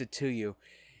sent it to you.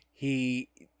 This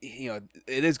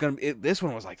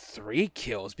one was like 3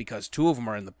 kills because 2 of them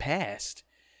are in the past.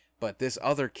 But this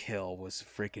other kill was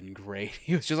freaking great.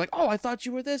 He was just like, oh, I thought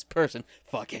you were this person.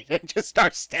 Fuck it. And just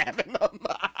start stabbing them.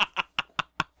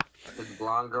 Did the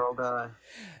blonde girl die?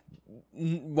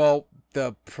 Well,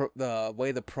 the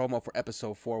way the promo for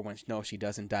episode 4 went, no, she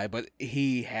doesn't die, but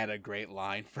he had a great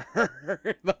line for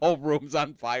her. The whole room's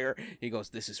on fire. He goes,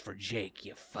 this is for Jake,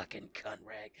 you fucking cunt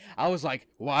rag. I was like,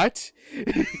 what?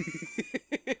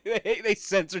 They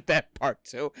censored that part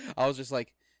too. I was just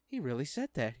like, he really said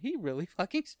that. He really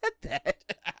fucking said that.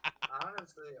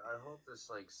 Honestly, I hope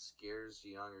this scares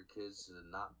younger kids to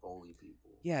not bully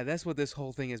people. Yeah, that's what this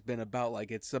whole thing has been about.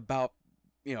 Like, it's about,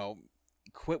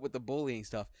 quit with the bullying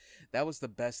stuff. That was the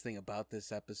best thing about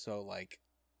this episode. Like,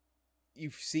 you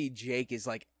see Jake is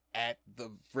like at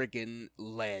the friggin'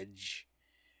 ledge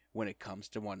when it comes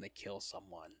to wanting to kill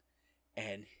someone.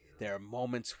 And there are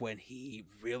moments when he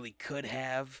really could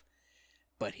have,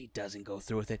 but he doesn't go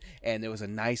through with it. And there was a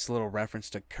nice little reference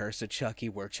to Curse of Chucky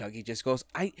where Chucky just goes,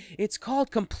 it's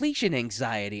called completion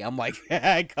anxiety. I'm like,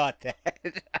 I got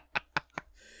that.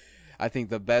 I think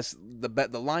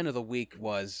the line of the week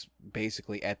was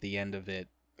basically at the end of it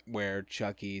where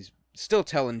Chucky's still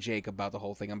telling Jake about the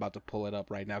whole thing. I'm about to pull it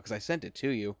up right now because I sent it to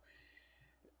you.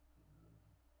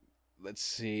 Let's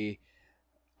see.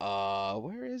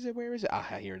 Where is it?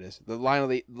 Ah, here it is. The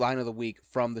line of the week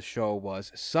from the show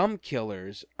was, some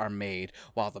killers are made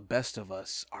while the best of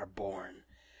us are born.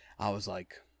 I was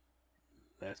like,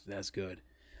 that's good.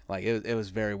 Like, it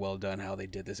was very well done how they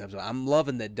did this episode. I'm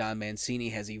loving that Don Mancini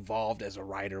has evolved as a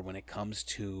writer when it comes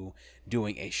to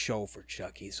doing a show for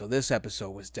Chucky. So this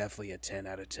episode was definitely a 10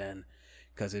 out of 10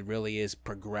 because it really is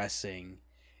progressing.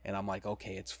 And I'm like,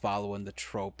 okay, it's following the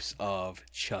tropes of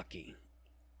Chucky.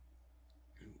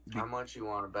 How much you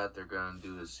want to bet they're going to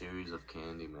do a series of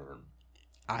Candyman?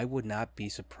 I would not be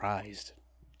surprised.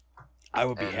 I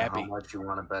would be happy. How much you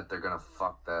want to bet they're going to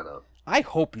fuck that up? I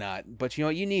hope not, but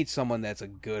you need someone that's a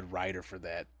good writer for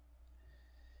that.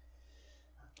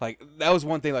 Like, that was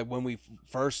one thing, like, when we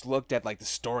first looked at, like, the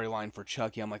storyline for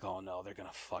Chucky, I'm like, oh, no, they're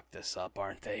gonna fuck this up,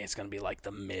 aren't they? It's gonna be like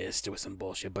The Mist with some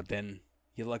bullshit. But then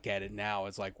you look at it now,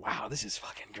 it's like, wow, this is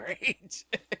fucking great.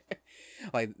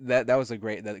 Like, that was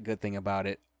that good thing about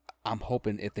it. I'm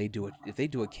hoping if they do a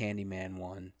Candyman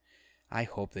one, I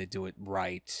hope they do it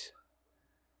right.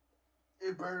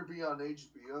 It better be on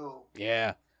HBO.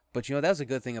 Yeah. But, that was a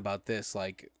good thing about this,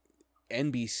 like,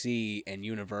 NBC and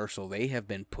Universal, they have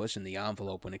been pushing the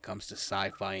envelope when it comes to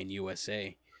sci-fi in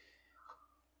USA.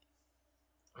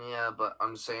 Yeah, but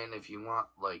I'm saying if you want,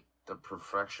 like, the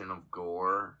perfection of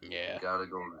gore, Yeah. you gotta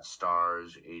go to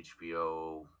Stars,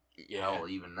 HBO, Yeah. hell,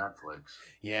 even Netflix.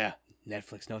 Yeah.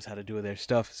 Netflix knows how to do their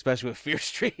stuff, especially with Fear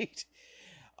Street.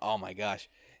 Oh my gosh.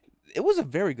 It was a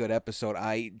very good episode.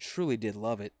 I truly did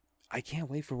love it. I can't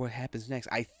wait for what happens next.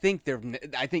 I think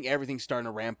everything's starting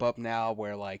to ramp up now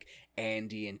where like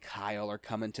Andy and Kyle are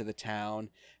coming to the town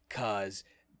cuz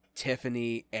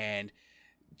Tiffany and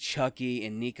Chucky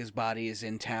and Nika's body is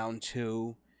in town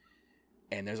too.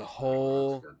 And there's a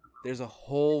whole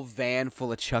van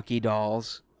full of Chucky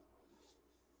dolls.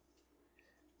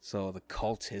 So the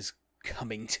cult is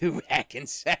coming to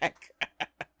Hackensack.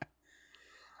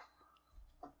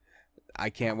 I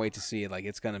can't wait to see it. Like,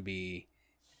 it's going to be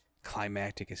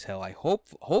climactic as hell. I hope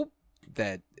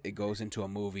that it goes into a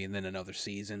movie and then another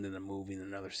season, then a movie and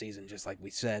another season, just like we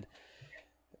said.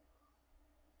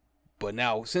 But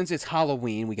now, since it's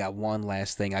Halloween, we got one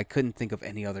last thing. I couldn't think of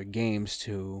any other games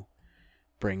to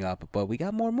bring up, but we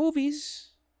got more movies.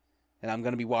 And I'm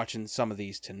going to be watching some of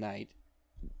these tonight.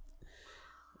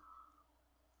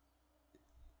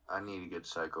 I need to get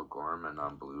Psycho Gorman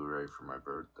on Blu-ray for my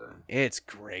birthday. It's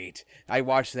great. I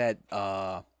watched that,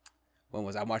 I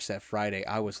watched that Friday.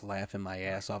 I was laughing my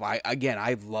ass off. I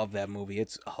love that movie.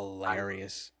 It's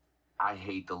hilarious. I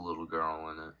hate the little girl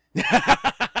in it.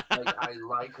 Like, I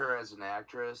like her as an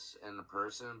actress and a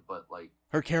person, but like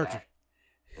her character,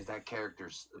 that character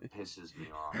pisses me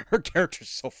off. Her character's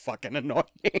so fucking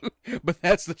annoying, but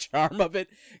that's the charm of it.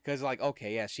 Because like,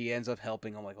 okay, yeah, she ends up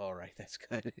helping. I'm like, all right, that's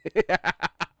good.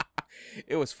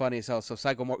 It was funny as hell. So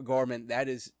Psycho Gorman,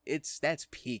 that's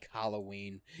peak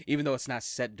Halloween, even though it's not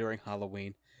set during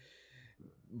Halloween.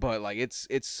 But like, it's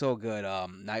so good.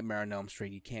 Nightmare on Elm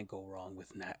Street, you can't go wrong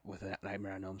with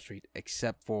Nightmare on Elm Street,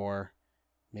 except for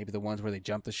maybe the ones where they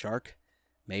jump the shark,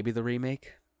 maybe the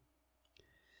remake.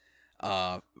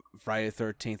 Friday the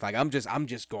 13th, like I'm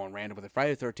just going random with it.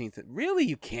 Friday the 13th, really,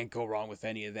 you can't go wrong with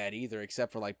any of that either,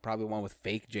 except for like probably one with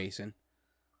fake Jason.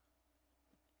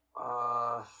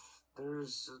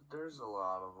 There's a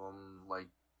lot of them. Like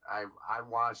I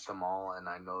watched them all, and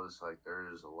I noticed like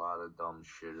there's a lot of dumb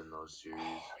shit in those series.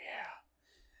 Oh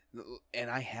yeah, and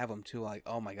I have them too. Like,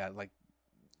 oh my god, like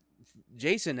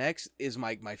Jason X is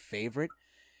my favorite,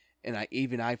 and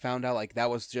I found out like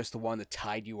that was just the one that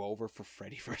tied you over for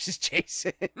Freddy versus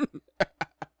Jason.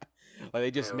 Like they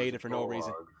just made it for no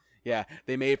reason. Yeah,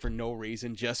 they made it for no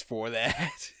reason, just for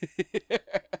that.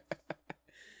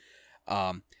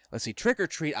 Let's see, Trick or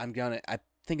Treat. I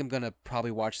think I'm gonna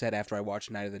probably watch that after I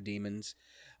watch Night of the Demons,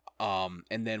 and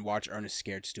then watch Ernest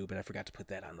Scared Stupid. I forgot to put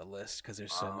that on the list because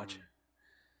there's so much.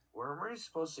 Weren't we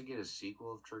supposed to get a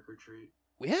sequel of Trick or Treat?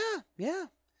 Yeah.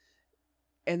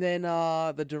 And then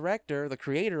the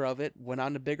creator of it, went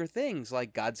on to bigger things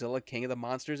like Godzilla, King of the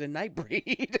Monsters, and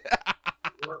Nightbreed.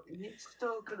 Well, he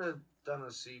still could have done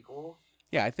a sequel.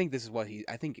 Yeah, I think this is what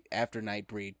I think after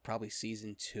Nightbreed, probably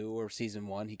season 2 or season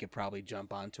 1, he could probably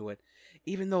jump onto it.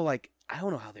 Even though, like, I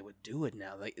don't know how they would do it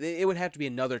now. Like, it would have to be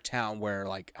another town where,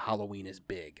 like, Halloween is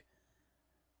big.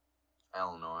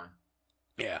 Illinois.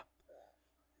 Yeah.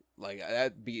 Like,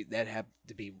 that'd have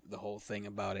to be the whole thing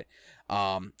about it.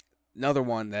 Another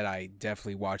one that I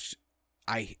definitely watched,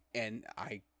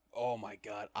 oh my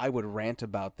god, I would rant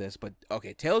about this, but,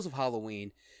 okay, Tales of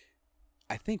Halloween,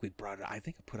 I think I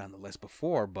put it on the list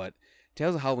before, but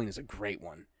Tales of Halloween is a great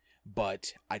one.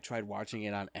 But I tried watching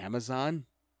it on Amazon.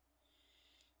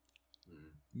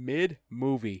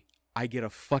 Mid-movie, I get a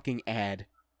fucking ad.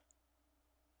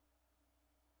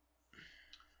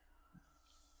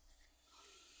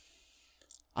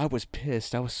 I was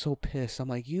pissed. I was so pissed. I'm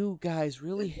like, you guys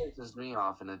really... It pisses me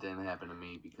off, and it didn't happen to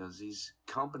me, because these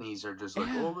companies are just like,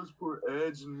 oh, let's put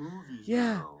ads in movies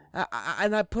now.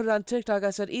 And I put it on TikTok. I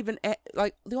said,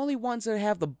 like, the only ones that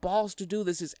have the balls to do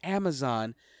this is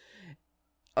Amazon.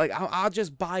 Like, I'll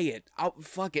just buy it.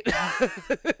 Fuck it.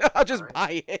 I'll just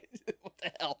buy it. What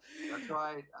the hell? That's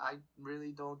why I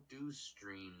really don't do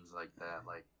streams like that.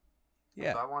 Like,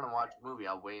 yeah. If I want to watch a movie,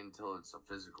 I'll wait until it's a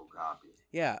physical copy.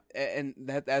 Yeah, and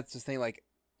that's the thing. Like,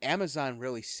 Amazon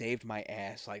really saved my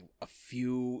ass like a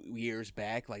few years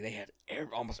back. Like they had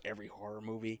almost every horror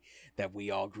movie that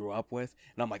we all grew up with,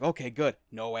 and I'm like, okay, good,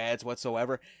 no ads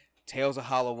whatsoever. Tales of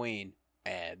Halloween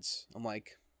ads. I'm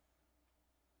like,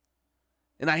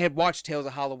 and I had watched Tales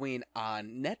of Halloween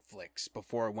on Netflix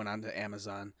before it went on to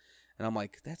Amazon, and I'm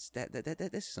like, this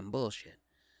is some bullshit.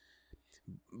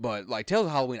 But like Tales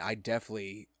of Halloween,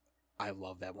 I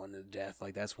love that one to death.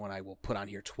 Like that's one I will put on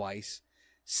here twice.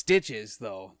 Stitches,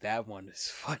 though, that one is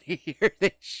funnier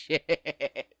than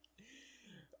shit.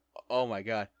 Oh my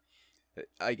god.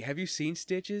 Like, have you seen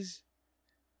Stitches?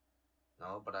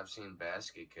 No, but I've seen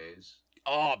Basket Case.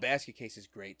 Oh, Basket Case is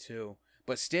great too.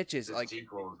 But Stitches, The like,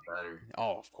 sequel is better.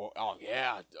 oh, of course. Oh,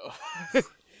 yeah.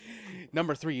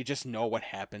 Number 3, you just know what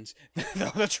happens.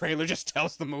 The trailer just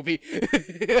tells the movie.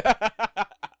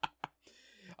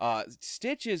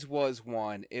 Stitches was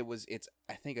one. I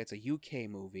think it's a UK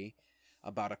movie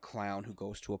about a clown who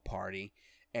goes to a party,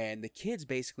 and the kids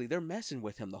basically, they're messing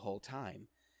with him the whole time,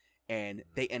 and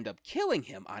they end up killing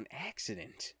him on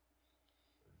accident.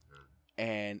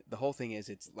 And the whole thing is,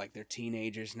 it's like they're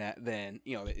teenagers now. Then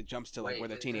it jumps to like where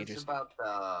they're teenagers. It's about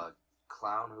the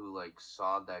clown who like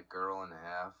sawed that girl in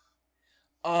half.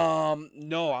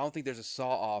 No, I don't think there's a saw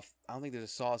off. I don't think there's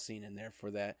a saw scene in there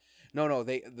for that. No.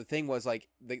 The thing was like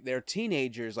they're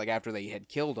teenagers. Like after they had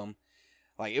killed him,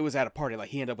 like it was at a party. Like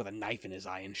he ended up with a knife in his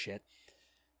eye and shit,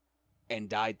 and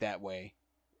died that way.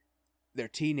 They're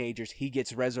teenagers. He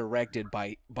gets resurrected by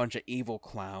a bunch of evil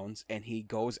clowns, and he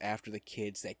goes after the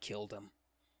kids that killed him.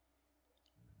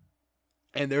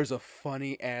 And there's a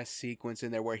funny ass sequence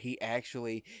in there where he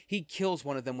kills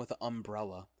one of them with an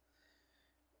umbrella.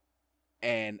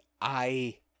 And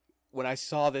when I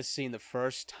saw this scene the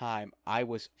first time, I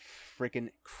was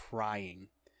freaking crying.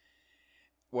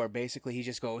 Where basically he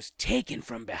just goes, taken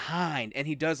from behind, and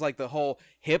he does like the whole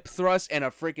hip thrust, and a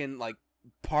freaking like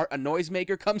a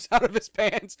noisemaker comes out of his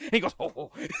pants, and he goes,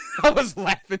 oh. I was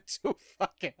laughing too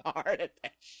fucking hard at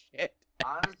that shit.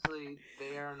 Honestly,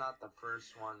 they are not the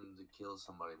first one to kill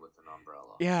somebody with an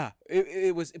umbrella. Yeah,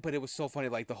 it was so funny.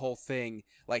 Like the whole thing,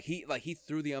 like he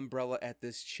threw the umbrella at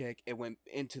this chick. It went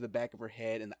into the back of her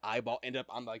head, and the eyeball ended up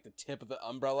on like the tip of the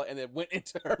umbrella, and it went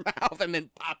into her mouth, and then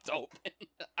popped open.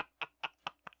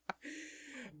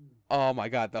 Oh my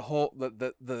god, the whole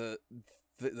the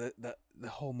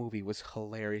whole movie was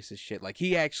hilarious as shit. Like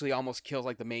he actually almost kills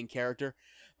like the main character,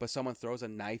 but someone throws a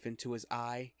knife into his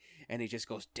eye, and he just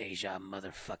goes deja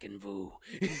motherfucking vu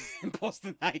and pulls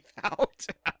the knife out.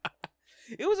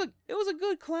 It was a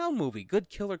good clown movie, good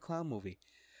killer clown movie.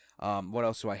 What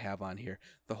else do I have on here?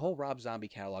 The whole Rob Zombie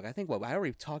catalog. I think I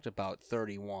already talked about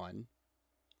 31.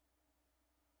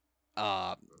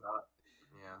 Yeah.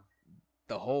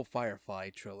 The whole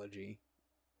Firefly trilogy,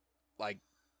 like,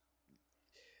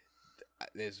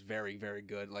 is very, very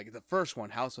good. Like the first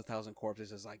one, House of 1,000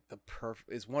 Corpses, is like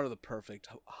is one of the perfect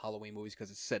Halloween movies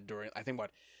because it's set during, I think,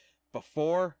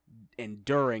 before and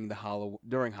during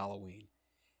Halloween,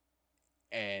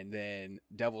 and then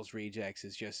Devil's Rejects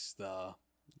is just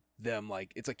them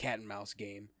like it's a cat and mouse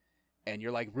game, and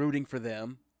you're like rooting for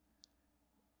them,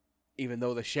 even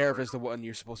though the sheriff is the one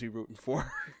you're supposed to be rooting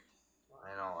for.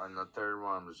 I know, and the third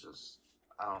one was just,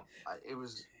 it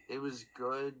was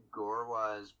good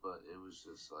gore-wise, but it was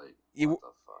just like, what the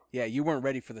fuck? Yeah, you weren't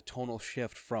ready for the tonal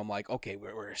shift from like, okay,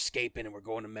 we're escaping and we're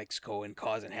going to Mexico and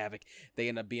causing havoc. They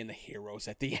end up being the heroes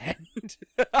at the end.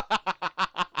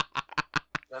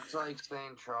 That's like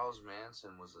saying Charles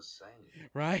Manson was a saint.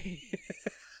 Right?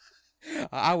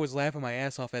 I was laughing my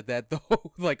ass off at that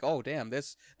though. Like, oh damn,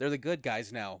 they're the good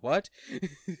guys now. What?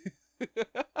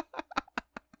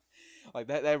 Like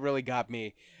that really got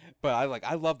me. But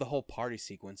I love the whole party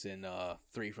sequence in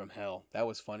 3 from Hell. That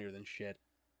was funnier than shit.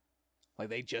 Like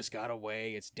they just got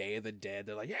away. It's Day of the Dead.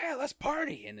 They're like, yeah, let's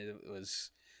party, and it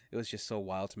was just so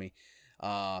wild to me.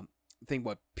 I think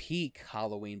what peak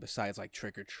Halloween besides like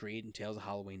Trick or Treat and Tales of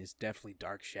Halloween is definitely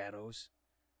Dark Shadows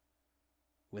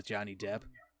with Johnny Depp.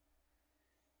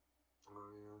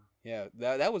 Yeah,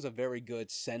 that was a very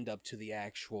good send up to the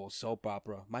actual soap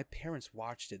opera. My parents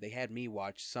watched it. They had me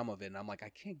watch some of it, and I'm like, I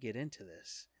can't get into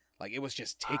this. Like, it was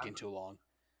just taking too long.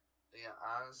 Yeah,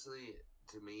 honestly,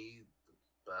 to me,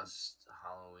 the best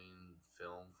Halloween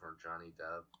film for Johnny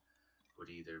Depp would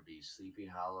either be Sleepy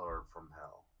Hollow or From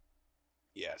Hell.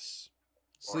 Yes.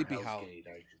 Or Sleepy Hell's Hollow. Gate,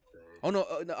 I should say. Oh no,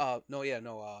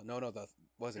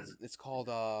 it's called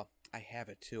I have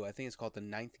it too. I think it's called The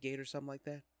Ninth Gate or something like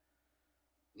that.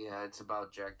 Yeah, it's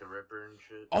about Jack the Ripper and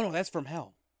shit. Oh no, that's From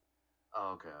Hell.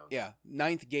 Oh, okay. Yeah,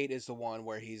 Ninth Gate is the one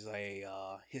where he's a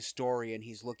historian.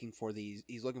 He's looking for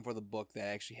the book that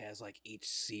actually has like each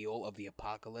seal of the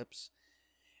apocalypse,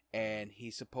 and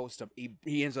he's supposed to.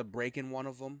 He ends up breaking one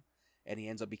of them, and he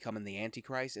ends up becoming the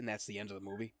Antichrist, and that's the end of the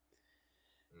movie.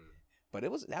 But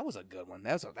that was a good one.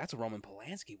 That's a Roman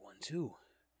Polanski one too,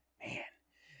 man.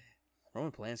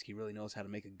 Roman Polanski really knows how to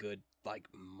make a good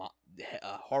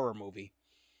horror movie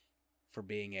for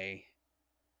being a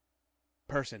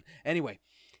person. Anyway,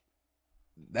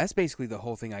 that's basically the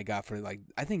whole thing I got for like.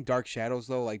 I think Dark Shadows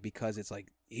though, like because it's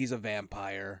like he's a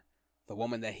vampire. The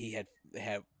woman that he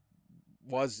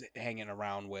was hanging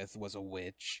around with was a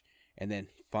witch, and then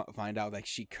find out like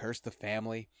she cursed the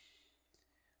family.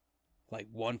 Like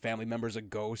one family member's a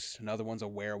ghost, another one's a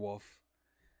werewolf.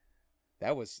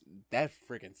 That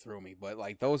freaking threw me. But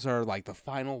like those are like the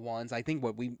final ones. I think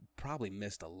what we probably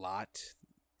missed a lot.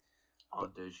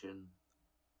 Audition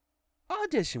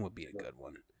would be a good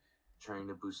one. Train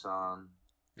to Busan.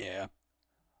 Yeah.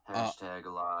 Hashtag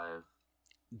Alive.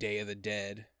 Day of the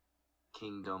Dead.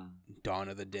 Kingdom. Dawn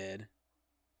of the Dead.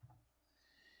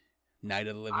 Night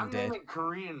of the Living Dead. I'm naming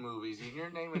Korean movies and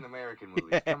you're naming American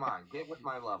movies. Come on, get with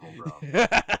my level, bro.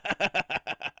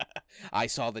 I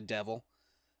Saw the Devil.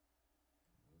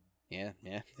 Yeah.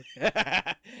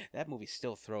 That movie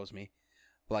still throws me.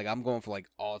 But like I'm going for like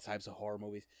all types of horror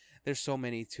movies. There's so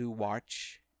many to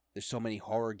watch. There's so many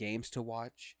horror games to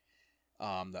watch.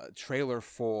 The trailer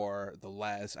for the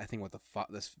last, I think,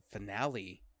 this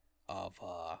finale of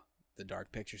the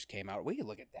Dark Pictures came out. We can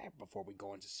look at that before we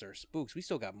go into Sir Spooks. We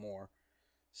still got more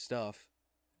stuff.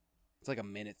 It's like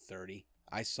 1:30.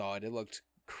 I saw it. It looked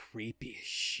creepy as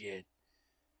shit.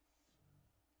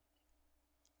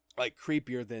 Like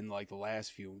creepier than like the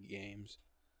last few games.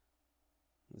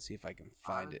 Let's see if I can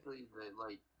find it. Honestly,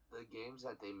 the games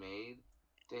that they made,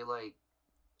 they like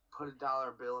put a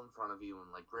dollar bill in front of you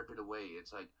and like rip it away.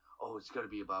 It's like, oh, it's gonna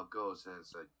be about ghosts, and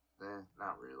it's like,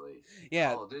 not really.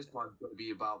 Yeah. Oh, this one's gonna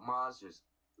be about monsters.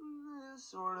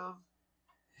 Sort of.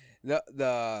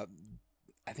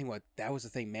 I think that was the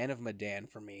thing. Man of Medan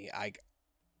for me.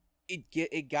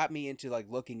 It got me into like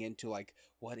looking into like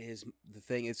what is the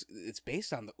thing. It's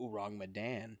based on the Urang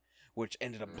Medan, which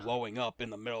ended up blowing up in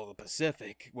the middle of the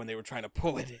Pacific when they were trying to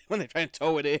pull it in, when they trying to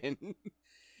tow it in.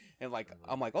 And like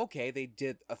I'm like, okay, they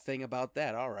did a thing about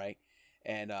that. All right.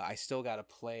 And I still got to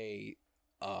play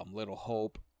Little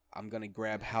Hope. I'm going to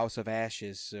grab House of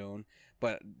Ashes soon.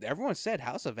 But everyone said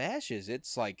House of Ashes,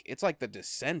 it's like The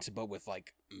Descent but with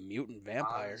like mutant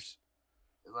vampires.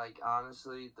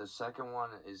 Honestly, the second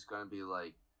one is going to be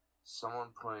like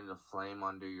someone putting a flame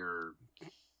under your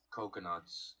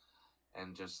coconuts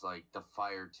and just like the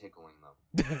fire tickling them.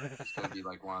 It's going to be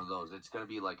like one of those. It's going to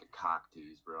be like a cock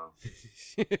tease, bro.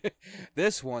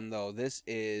 This one though, I'm going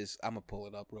to pull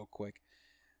it up real quick.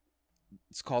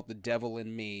 It's called The Devil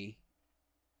in Me,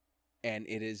 and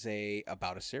it is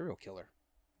about a serial killer.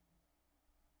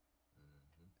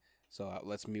 So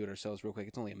let's mute ourselves real quick.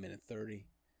 It's only 1:30.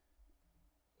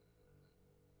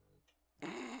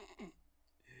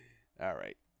 All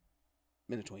right.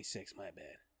 1:26, my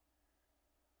bad.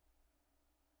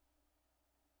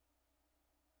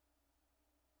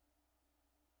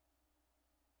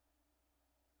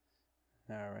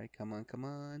 All right, come on.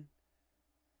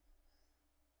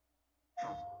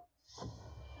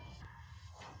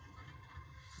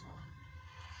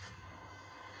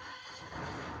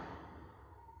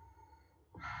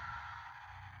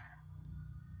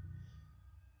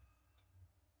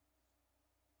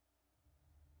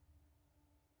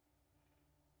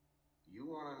 You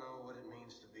want to know what it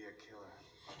means to be a killer?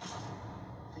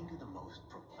 Think of the most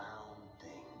profound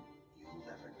thing you've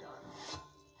ever done.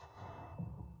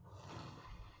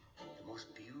 The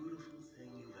most beautiful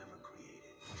thing you've ever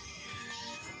created.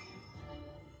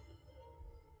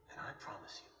 And I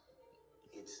promise you,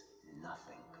 it's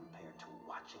nothing compared to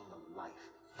watching the life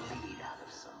bleed out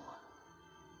of someone.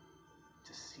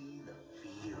 To see the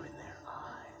fear in their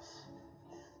eyes.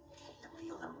 To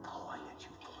feel them pawing at you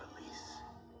for release.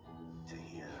 To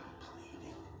hear them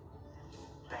pleading,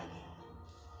 begging.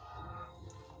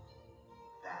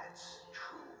 That's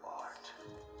true art.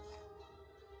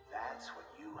 That's what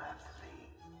you have to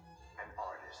be, an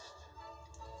artist.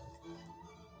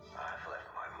 I've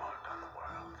left my mark on the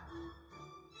world.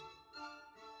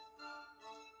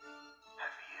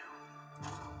 Have you?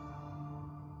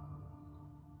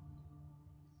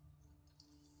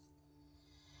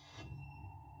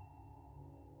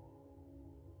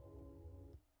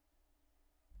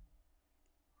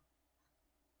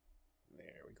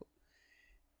 There we go.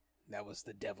 That was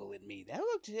The Devil in Me. It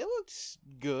looked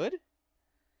good.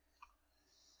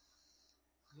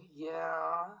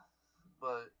 Yeah,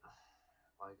 but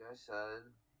like I said,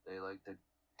 they like to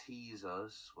tease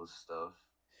us with stuff.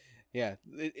 Yeah,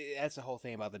 that's the whole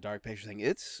thing about the Dark Pictures thing.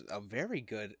 It's a very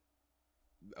good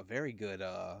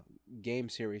game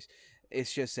series.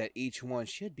 It's just that each one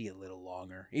should be a little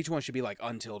longer. Each one should be like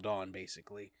Until Dawn,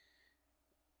 basically.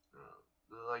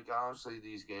 Like, honestly,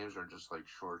 these games are just like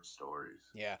short stories.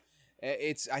 Yeah.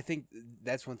 I think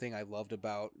that's one thing I loved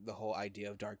about the whole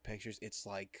idea of Dark Pictures. It's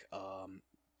like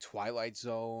Twilight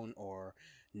Zone or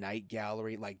Night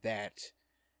Gallery, like that.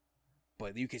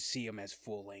 But you could see them as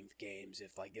full-length games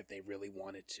if they really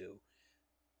wanted to.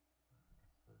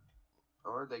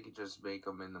 Or they could just make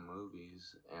them in the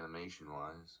movies,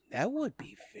 animation-wise. That would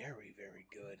be very, very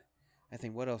good. I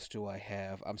think, what else do I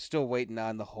have? I'm still waiting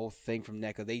on the whole thing from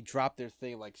NECA. They dropped their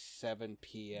thing like 7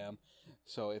 p.m.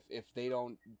 So if they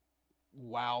don't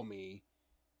wow me,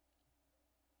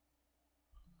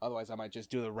 otherwise I might just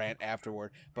do the rant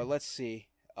afterward. But let's see.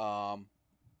 I'll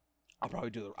probably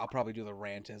do the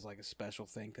rant as like a special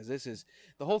thing, because this is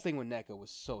the whole thing with NECA was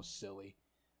so silly.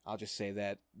 I'll just say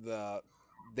that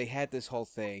they had this whole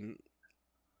thing.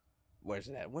 Where's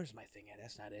it at? Where's my thing at?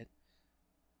 That's not it.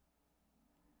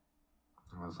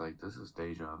 I was like, this is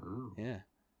deja vu. Yeah.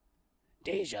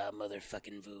 Deja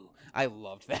motherfucking vu. I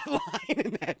loved that line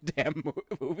in that damn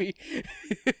movie.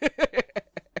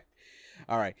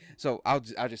 All right, so I'll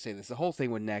just say this. The whole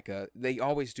thing with NECA, they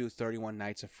always do 31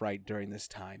 Nights of Fright during this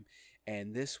time,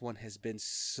 and this one has been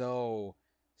so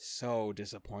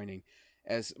disappointing.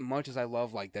 As much as I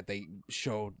love like that they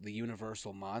showed the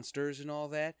Universal monsters and all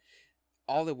that,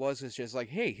 all it was just like,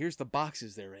 hey, here's the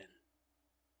boxes they're in.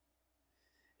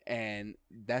 And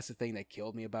that's the thing that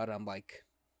killed me about it. I'm like,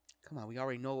 come on, we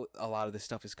already know a lot of this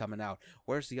stuff is coming out.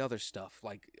 Where's the other stuff?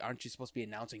 Like, aren't you supposed to be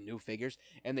announcing new figures?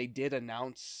 And they did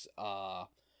announce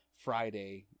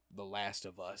Friday, The Last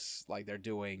of Us. Like, they're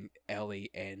doing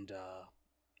Ellie and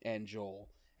Joel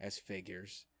as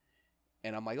figures.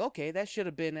 And I'm like, okay, that should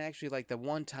have been actually like the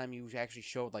one time you actually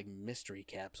showed like mystery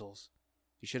capsules.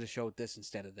 You should have showed this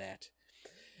instead of that.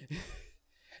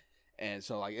 And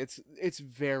so like it's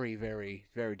very, very,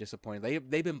 very disappointing.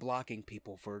 They've been blocking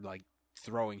people for like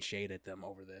throwing shade at them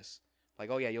over this. Like,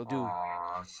 oh yeah, you'll do.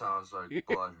 Aw, sounds like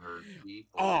butthurt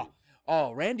people.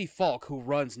 Oh, Randy Falk, who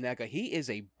runs NECA, he is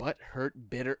a butthurt,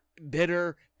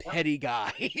 bitter, petty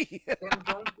guy. Then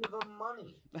don't give him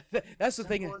money. That's the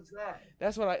thing.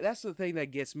 That. That's the thing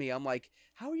that gets me. I'm like,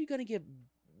 how are you gonna get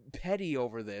petty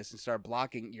over this and start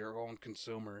blocking your own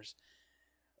consumers?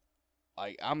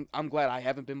 Like, I'm glad I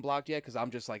haven't been blocked yet, because I'm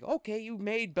just like, okay, you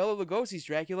made Bela Lugosi's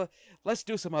Dracula, let's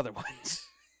do some other ones.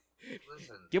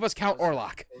 Listen, give us Count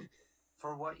Orlok.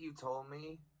 For what you told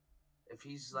me, if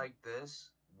he's like this,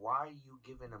 why are you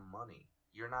giving him money?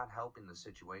 You're not helping the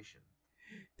situation.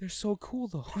 They're so cool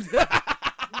though. You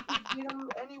can get them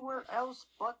anywhere else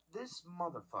but this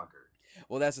motherfucker.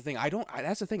 Well, that's the thing. I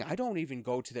don't even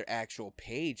go to their actual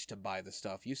page to buy the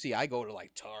stuff. You see, I go to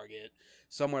like Target,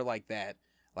 somewhere like that.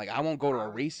 Like, I won't go to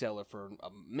a reseller for a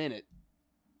minute.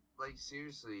 Like,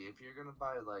 seriously, if you're gonna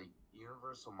buy like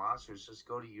Universal monsters, just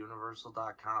go to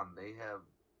universal.com. They have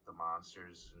the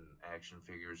monsters and action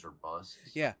figures or busts.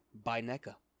 Yeah, buy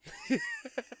NECA.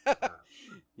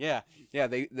 yeah.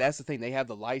 That's the thing. They have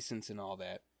the license and all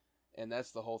that, and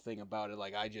that's the whole thing about it.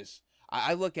 Like,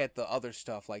 I look at the other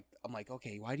stuff. Like, I'm like,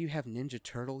 okay, why do you have Ninja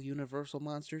Turtle Universal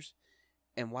monsters,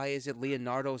 and why is it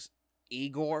Leonardo's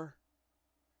Igor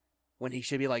when he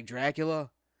should be like Dracula?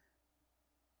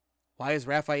 Why is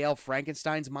Raphael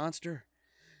Frankenstein's monster?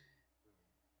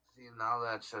 See, now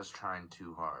that's just trying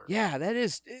too hard. Yeah, that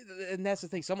is, and that's the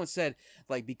thing. Someone said,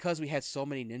 like, because we had so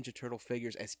many Ninja Turtle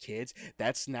figures as kids,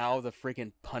 that's now the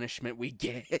freaking punishment we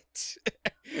get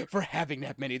for having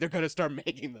that many. They're gonna start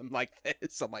making them like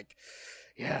this. I'm like,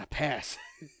 yeah, pass.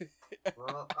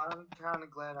 Well, I'm kind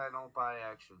of glad I don't buy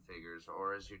action figures,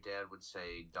 or as your dad would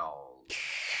say, dolls.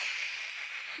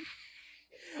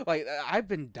 Like, I've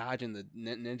been dodging the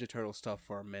Ninja Turtle stuff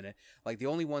for a minute. Like, the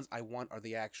only ones I want are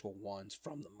the actual ones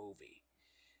from the movie.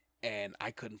 And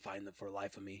I couldn't find them for the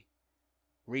life of me.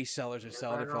 Resellers are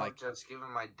selling it for like... Just give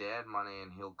him my dad money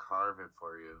and he'll carve it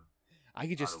for you.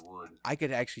 I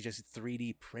could actually just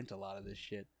 3D print a lot of this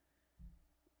shit.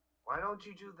 Why don't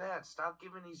you do that? Stop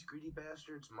giving these greedy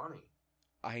bastards money.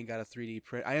 I ain't got a 3D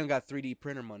print. I ain't got 3D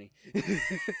printer money.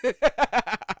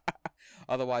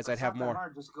 Otherwise, I'd have more.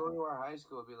 Hard. Just go to our high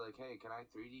school and be like, hey, can I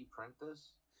 3D print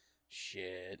this?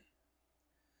 Shit.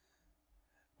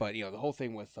 But, you know, the whole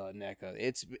thing with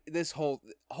NECA,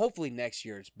 hopefully next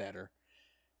year it's better.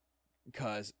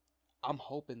 Because I'm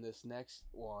hoping this next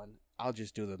one, I'll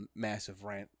just do the massive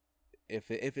rant.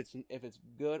 If it's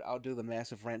good, I'll do the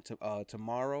massive rant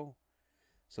tomorrow.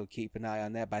 So keep an eye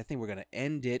on that. But I think we're going to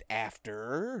end it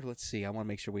after. Let's see. I want to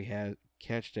make sure we have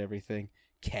catched everything.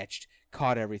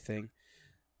 caught everything.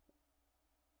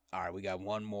 All right, we got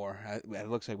one more. It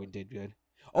looks like we did good.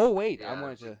 Oh wait, Yeah, I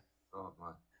wanted to Oh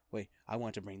my. I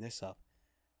wanted to bring this up.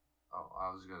 Oh,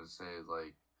 I was gonna say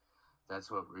like that's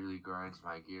what really grinds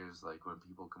my gears. Like when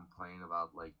people complain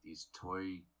about like these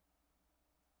toy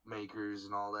makers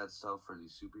and all that stuff for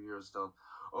these superhero stuff.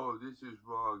 Oh, this is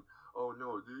wrong. Oh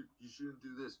no, dude, you shouldn't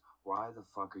do this. Why the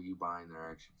fuck are you buying their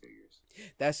action figures?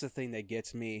 That's the thing that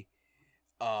gets me.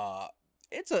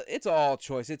 It's all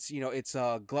choice. It's it's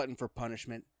glutton for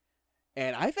punishment.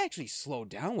 And I've actually slowed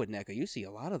down with NECA. You see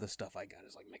a lot of the stuff I got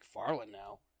is like McFarlane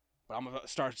now. But I'm going to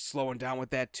start slowing down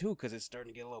with that too because it's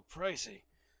starting to get a little pricey.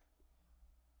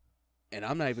 And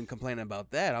I'm not even complaining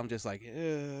about that. I'm just like,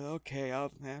 okay,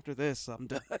 after this, I'm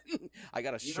done. I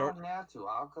got a You short... don't have to.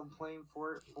 I'll complain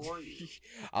for it for you.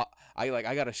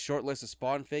 I got a short list of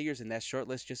Spawn figures, and that short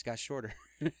list just got shorter.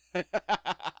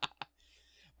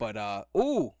 But,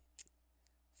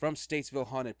 from Statesville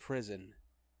Haunted Prison,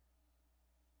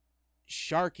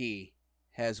 Sharky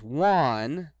has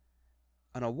won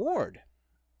an award.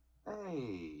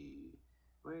 Hey,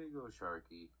 way to go,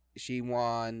 Sharky. She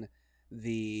won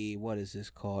the, what is this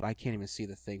called? I can't even see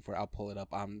the thing for it. I'll pull it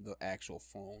up on the actual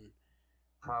phone.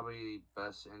 Probably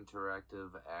best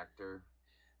interactive actor.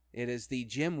 It is the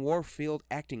Jim Warfield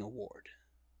Acting Award.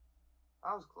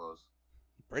 I was close.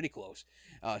 Pretty close.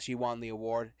 She won the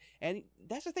award, and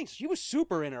that's the thing. She was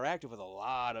super interactive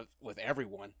with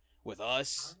everyone, with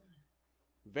us.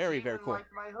 Very, very cool. Like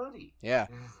my hoodie. Yeah.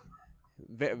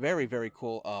 Very, very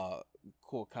cool.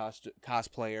 Cool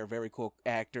cosplayer. Very cool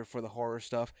actor for the horror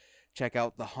stuff. Check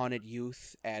out the Haunted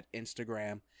Youth at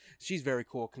Instagram. She's very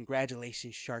cool.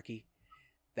 Congratulations, Sharky.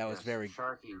 That was very...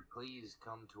 Sharky, please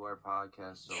come to our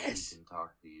podcast so we can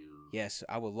talk to you. Yes,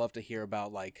 I would love to hear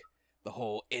about like the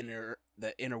whole inner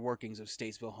workings of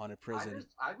Statesville Haunted Prison.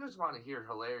 I just want to hear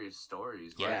hilarious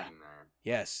stories writing there.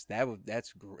 Yes,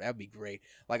 that'd be great.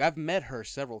 Like I've met her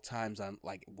several times on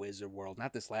like Wizard World,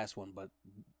 not this last one, but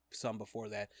some before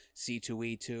that.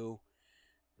 C2E2.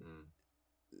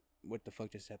 What the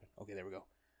fuck just happened? Okay, there we go.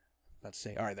 About to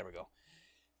say, all right, there we go.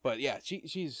 But yeah,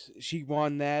 she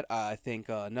won that. I think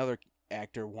another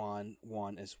actor won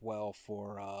as well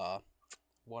for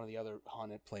one of the other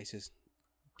haunted places.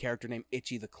 Character named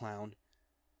Itchy the Clown.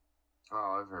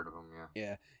 Oh, I've heard of him. Yeah.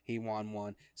 Yeah, he won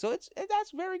one. So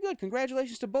that's very good.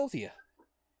 Congratulations to both of you.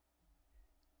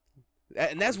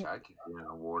 And that's I could get an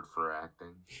award for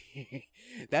acting.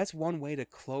 That's one way to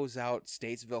close out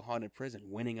Statesville Haunted Prison,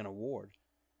 winning an award.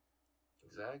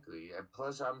 Exactly. And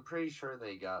plus, I'm pretty sure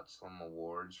they got some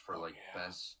awards for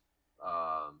best.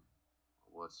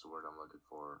 What's the word I'm looking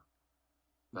for?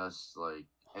 Best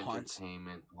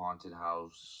entertainment, haunted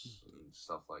house, and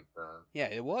stuff like that. Yeah,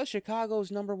 it was Chicago's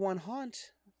 #1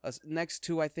 haunt. Next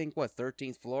to I think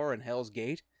 13th Floor and Hell's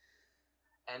Gate.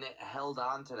 And it held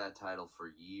on to that title for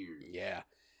years. Yeah.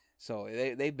 So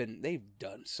they've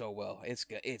done so well. It's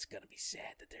gonna be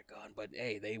sad that they're gone, but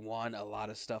hey, they won a lot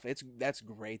of stuff. That's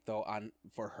great though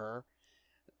for her.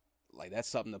 Like that's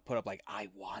something to put up. Like I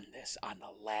won this on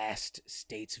the last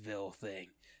Statesville thing.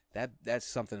 That's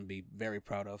something to be very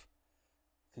proud of.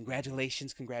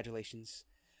 Congratulations.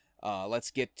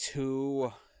 Let's get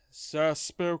to Sir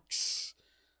Spooks.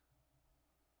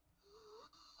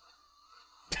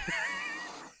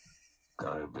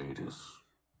 Diabetes.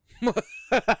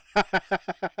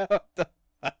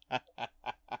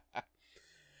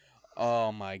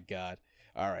 Oh my god.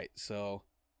 Alright, so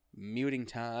muting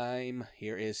time.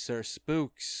 Here is Sir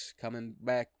Spooks coming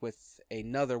back with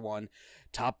another one.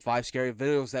 Top 5 scary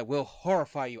videos that will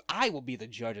horrify you. I will be the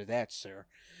judge of that, sir.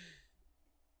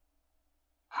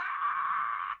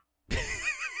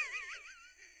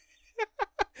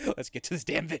 Let's get to this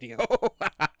damn video.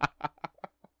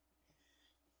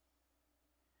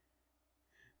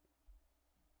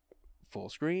 Full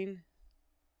screen.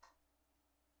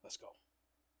 Let's go.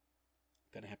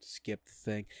 Gonna have to skip the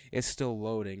thing. It's still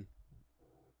loading.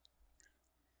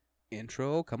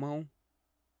 Intro, come on.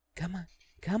 Come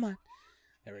on.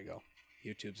 There we go.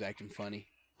 YouTube's acting funny.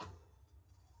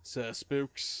 Sir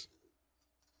Spooks.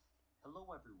 Hello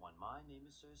everyone, my name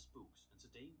is Sir Spooks, and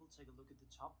today we'll take a look at the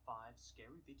top 5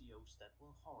 scary videos that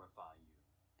will horrify you.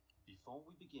 Before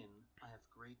we begin, I have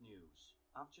great news.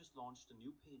 I've just launched a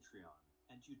new Patreon,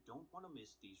 and you don't want to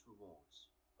miss these rewards.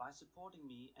 By supporting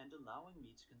me and allowing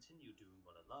me to continue doing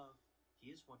what I love,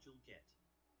 here's what you'll get.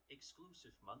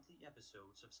 Exclusive monthly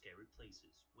episodes of Scary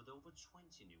Places with over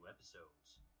 20 new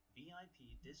episodes.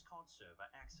 VIP Discord server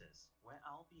access where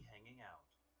I'll be hanging out.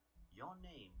 Your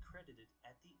name credited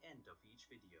at the end of each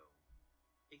video.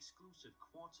 Exclusive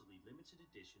quarterly limited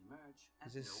edition merch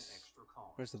at Is this... no extra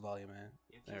cost. Where's the volume at?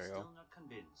 If There you're we go. still not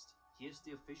convinced, here's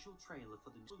the official trailer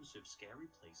for the exclusive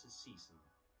Scary Places season.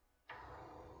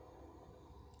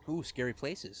 Ooh, Scary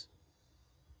Places.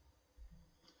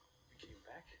 We came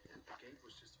back, and the gate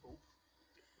was just open,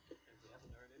 and we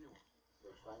haven't heard anyone.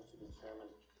 We're trying to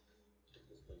determine if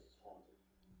this place is haunted.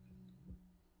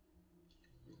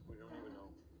 We don't even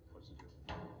know what to do.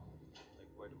 Like,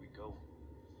 where do we go?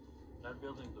 That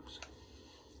building looks...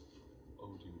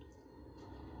 Oh, dude.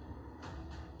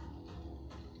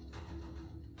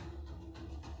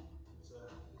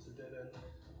 It's a dead end.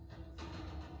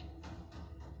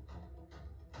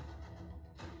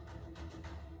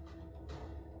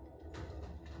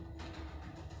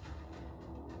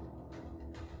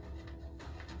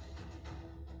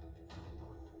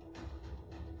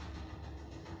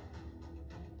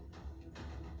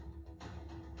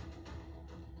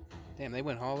 Damn, they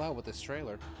went all out with this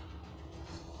trailer.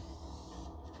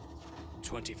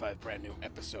 25 brand new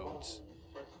episodes.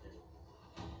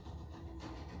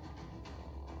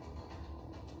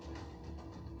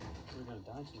 We're gonna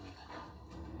die tonight.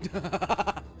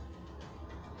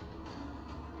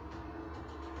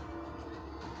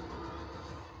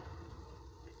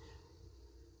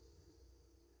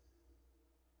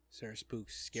 Sir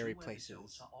Spook's Scary 2 Places.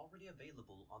 episodes are already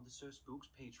available on the Sir Spooks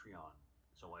Patreon,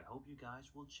 so I hope you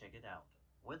guys will check it out.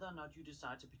 Whether or not you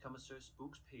decide to become a Sir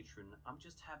Spooks patron, I'm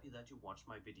just happy that you watch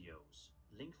my videos.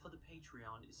 Link for the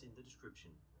Patreon is in the description.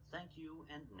 Thank you,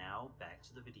 and now back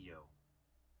to the video.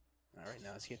 Alright,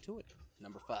 now let's get to it.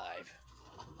 Number 5.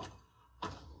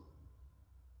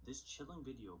 This chilling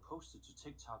video posted to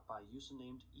TikTok by a user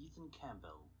named Ethan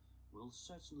Campbell will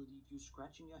certainly leave you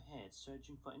scratching your head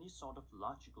searching for any sort of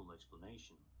logical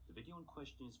explanation. The video in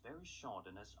question is very short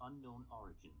and has unknown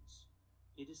origins.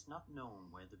 It is not known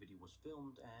where the video was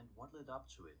filmed and what led up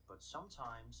to it, but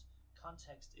sometimes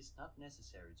context is not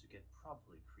necessary to get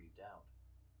properly creeped out.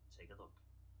 Take a look.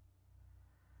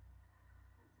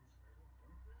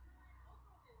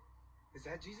 Is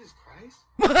that Jesus Christ?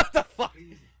 What the fuck?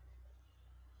 Please.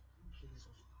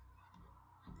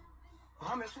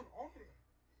 Mom, es un hombre.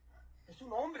 Es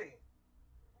un hombre.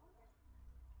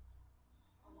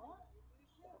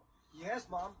 Yes,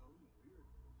 Mom.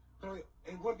 Pero it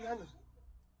went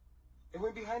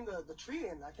behind the tree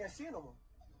and I can't see it no more.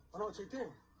 Oh no, it's right there.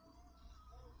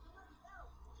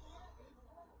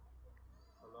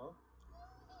 Hello?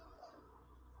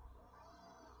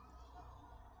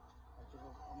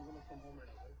 I'm gonna come home right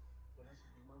away. But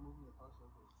you mind moving your car so I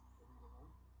can go home?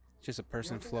 Just a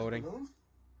person You don't think floating. that's balloons?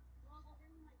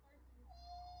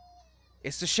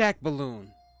 It's the Shaq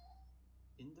balloon.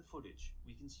 In the footage,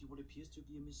 we can see what appears to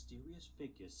be a mysterious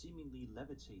figure seemingly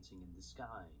levitating in the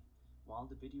sky, while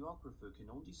the videographer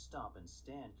can only stop and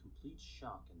stare in complete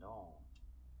shock and awe.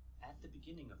 At the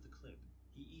beginning of the clip,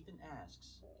 he even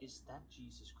asks, "Is that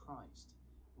Jesus Christ?"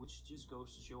 Which just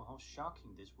goes to show how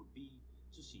shocking this would be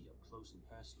to see up close and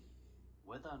personal.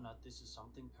 Whether or not this is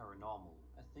something paranormal,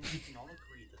 I think we can all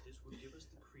agree that this would give us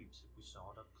the creeps if we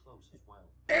saw it up close as well.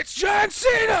 It's John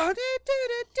Cena! A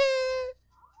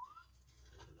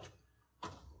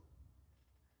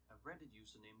Reddit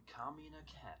user named Carmina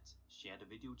Cat shared a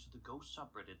video to the Ghost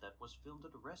subreddit that was filmed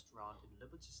at a restaurant in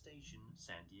Liberty Station,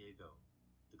 San Diego.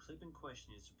 The clip in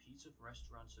question is a piece of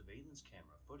restaurant surveillance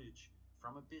camera footage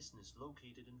from a business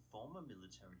located in former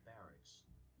military barracks.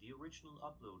 The original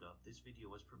uploader of this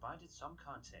video has provided some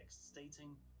context,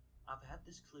 stating, "I've had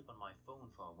this clip on my phone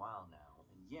for a while now,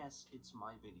 and yes, it's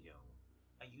my video.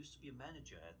 I used to be a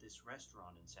manager at this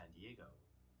restaurant in San Diego.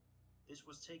 This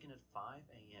was taken at 5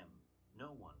 a.m.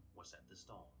 No one was at the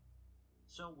store.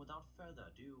 So without further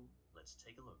ado, let's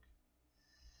take a look."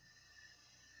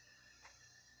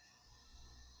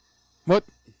 What?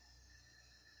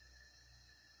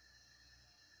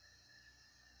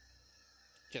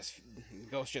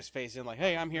 Ghost just phased in like,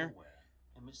 "Hey, I'm here." Nowhere,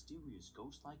 a mysterious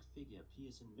ghost-like figure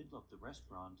appears in the middle of the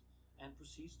restaurant and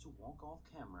proceeds to walk off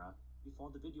camera before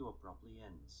the video abruptly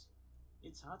ends.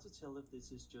 It's hard to tell if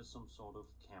this is just some sort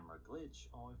of camera glitch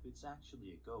or if it's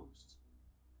actually a ghost.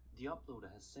 The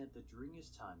uploader has said that during his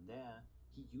time there,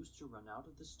 he used to run out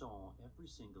of the store every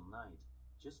single night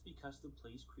just because the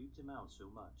place creeped him out so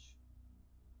much.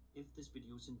 If this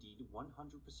video is indeed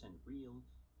 100% real,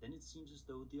 then it seems as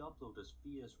though the uploader's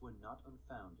fears were not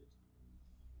unfounded.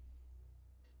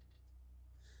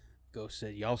 Ghost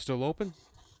said, "Y'all still open?"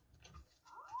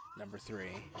 Number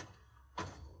 3.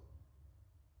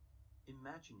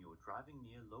 Imagine you're driving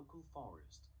near a local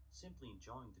forest, simply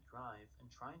enjoying the drive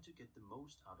and trying to get the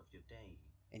most out of your day.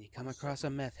 And you come across a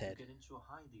meth You head. get into a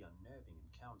highly unnerving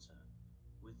encounter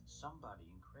with somebody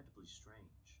incredibly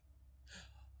strange.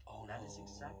 Oh That no. is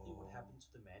exactly what happened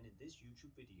to the man in this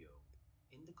YouTube video.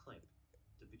 In the clip,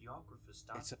 the videographer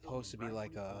starts It's supposed to be filming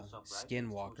right like when he a pulls up right next to a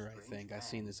skinwalker, I strange think. I've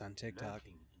seen man this on TikTok.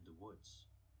 lurking in the woods.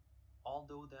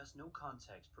 Although there's no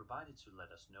context provided to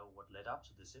let us know what led up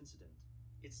to this incident,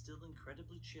 it's still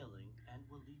incredibly chilling and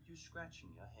will leave you scratching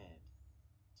your head.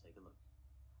 Take a look.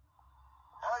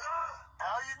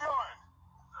 How you doing?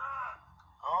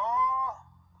 Oh,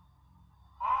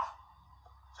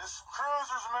 just some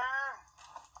cruisers, man.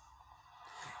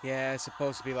 Yeah, it's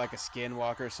supposed to be like a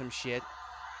skinwalker or some shit.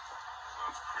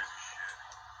 That's crazy shit.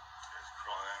 It's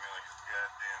crawling at me like a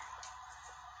goddamn.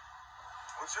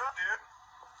 What's up, dude?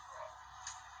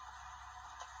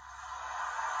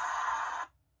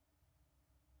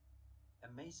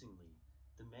 Amazingly,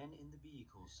 the men in the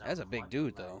vehicle sound That's a big quite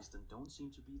dude, though. relaxed and don't seem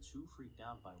to be too freaked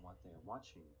out by what they're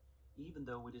watching, even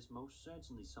though it is most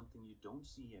certainly something you don't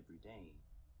see every day.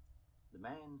 The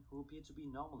man, who appeared to be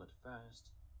normal at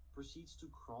first, proceeds to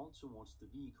crawl towards the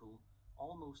vehicle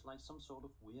almost like some sort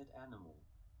of weird animal,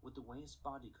 with the way his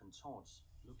body contorts,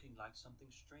 looking like something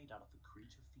straight out of a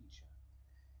creature feature.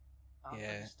 After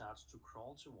Yeah. he starts to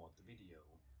crawl toward the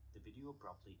video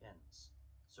abruptly ends,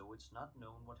 so it's not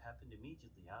known what happened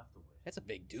immediately afterward. That's a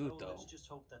big dude, So though. let's just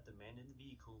hope that the man in the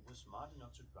vehicle was smart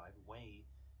enough to drive away,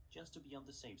 just to be on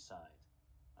the safe side.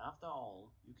 After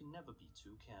all, you can never be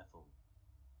too careful.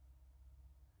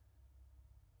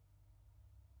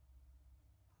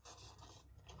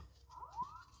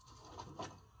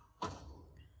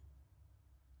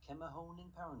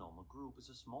 Kemahoning Paranormal Group is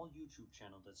a small YouTube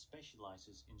channel that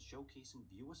specializes in showcasing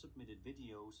viewer-submitted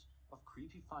videos of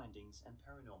creepy findings and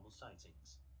paranormal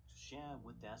sightings to share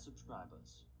with their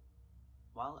subscribers.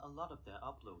 While a lot of their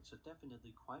uploads are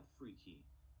definitely quite freaky,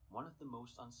 one of the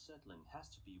most unsettling has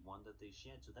to be one that they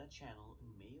shared to their channel in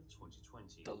May of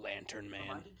 2020. The Lantern Man.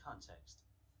 Providing context,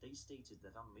 they stated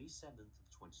that on May 7th of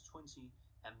 2020,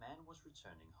 a man was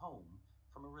returning home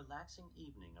from a relaxing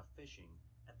evening of fishing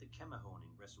at the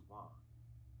Kemahoning Reservoir.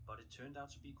 But it turned out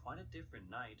to be quite a different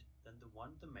night than the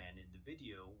one the man in the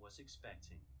video was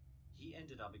expecting. He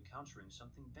ended up encountering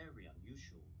something very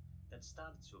unusual that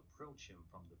started to approach him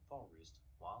from the forest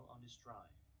while on his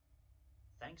drive.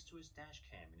 Thanks to his dash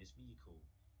cam in his vehicle,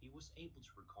 he was able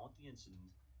to record the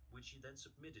incident, which he then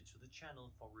submitted to the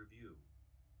channel for review.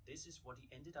 This is what he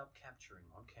ended up capturing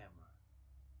on camera.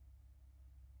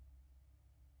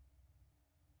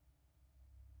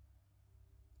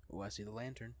 Oh, I see the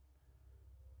lantern.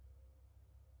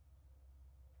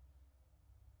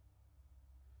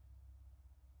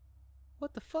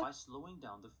 What the fuck? By slowing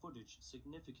down the footage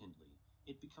significantly,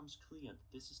 it becomes clear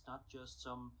that this is not just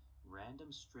some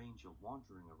random stranger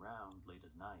wandering around late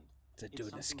at night. It's a dude in a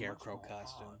something scarecrow much more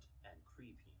costume. odd and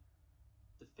creepy.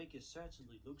 The figure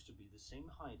certainly looks to be the same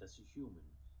height as a human,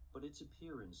 but its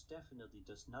appearance definitely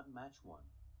does not match one.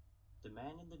 The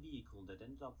man in the vehicle that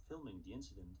ended up filming the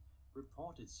incident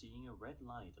reported seeing a red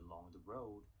light along the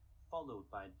road, followed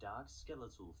by a dark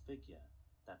skeletal figure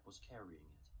that was carrying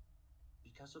it.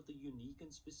 Because of the unique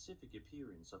and specific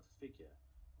appearance of the figure,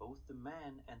 both the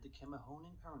man and the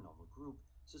Kemahoning Paranormal Group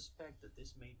suspect that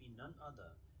this may be none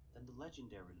other than the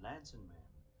legendary Lantern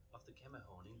Man of the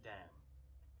Kemahoning Dam.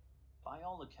 By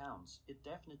all accounts, it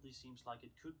definitely seems like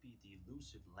it could be the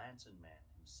elusive Lantern Man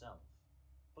himself.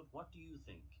 But what do you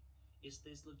think? Is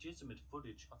this legitimate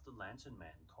footage of the Lantern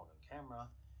Man caught on camera?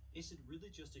 Is it really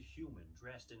just a human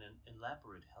dressed in an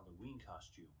elaborate Halloween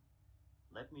costume?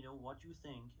 Let me know what you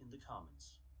think in the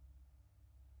comments.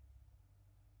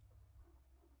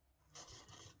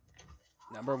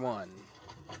 Number 1.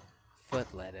 Foot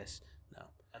lettuce. No.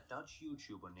 A Dutch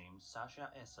YouTuber named Sasha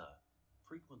Esser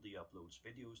frequently uploads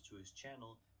videos to his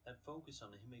channel that focus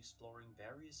on him exploring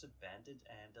various abandoned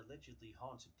and allegedly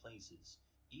haunted places,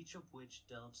 each of which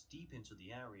delves deep into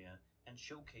the area and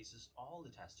showcases all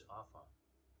it has to offer.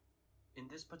 In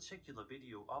this particular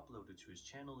video uploaded to his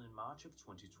channel in March of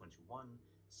 2021,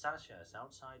 Sasha is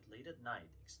outside late at night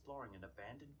exploring an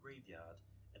abandoned graveyard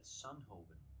at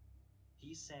Sunhoven.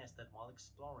 He says that while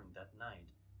exploring that night,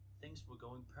 things were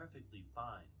going perfectly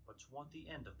fine, but toward the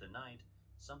end of the night,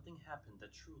 something happened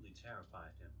that truly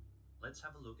terrified him. Let's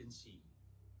have a look and see.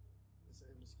 Is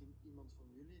er misschien iemand van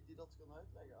jullie die dat kan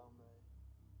uitleggen aan mij?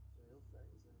 Zou heel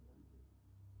fijn zijn, dank u.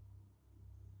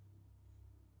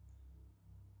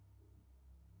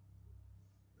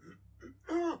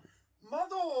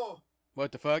 Mado!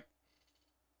 What the fuck?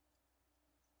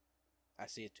 I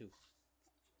see it too.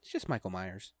 It's just Michael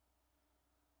Myers.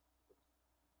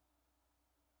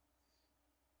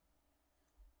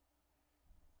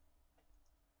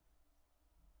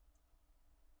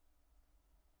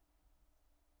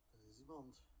 Er is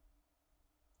iemand.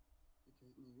 Ik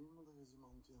weet niet wie, maar er is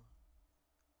iemand, ja.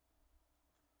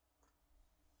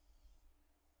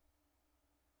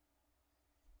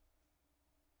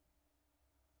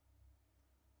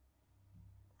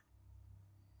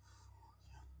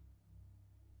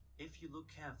 If you look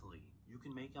carefully, you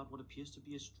can make out what appears to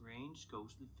be a strange,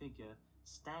 ghostly figure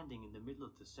standing in the middle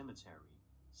of the cemetery,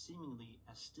 seemingly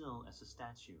as still as a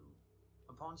statue.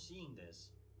 Upon seeing this,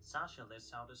 Sasha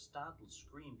lets out a startled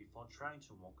scream before trying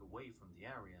to walk away from the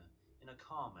area in a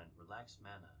calm and relaxed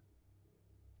manner.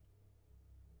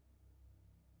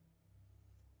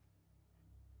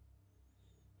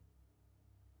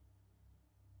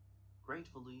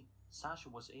 Gratefully, Sasha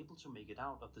was able to make it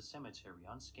out of the cemetery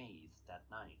unscathed that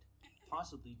night,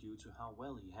 possibly due to how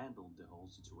well he handled the whole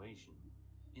situation.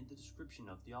 In the description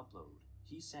of the upload,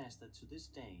 he says that to this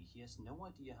day he has no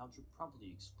idea how to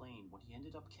properly explain what he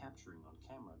ended up capturing on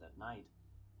camera that night,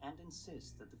 and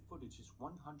insists that the footage is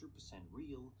 100%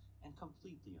 real and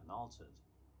completely unaltered.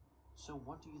 So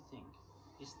what do you think?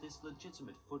 Is this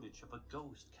legitimate footage of a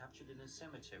ghost captured in a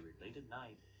cemetery late at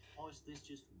night, or is this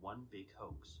just one big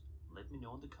hoax? Let me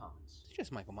know in the comments. It's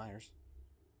just Michael Myers.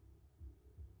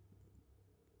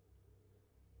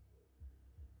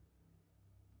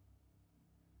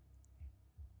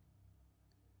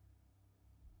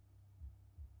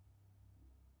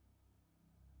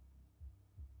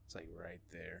 It's like right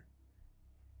there.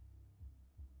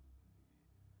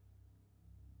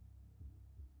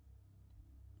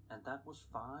 And that was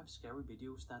 5 scary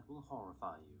videos that will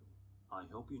horrify you. I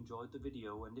hope you enjoyed the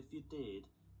video, and if you did,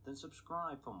 then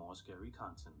subscribe for more scary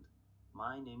content.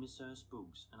 My name is Sir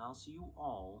Spooks, and I'll see you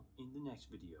all in the next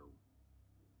video.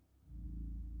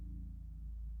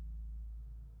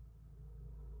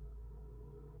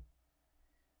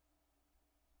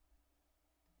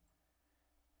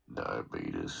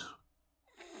 Diabetes.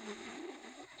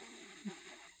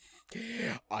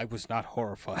 I was not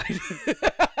horrified.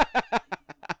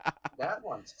 That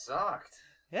one sucked.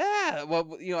 Yeah,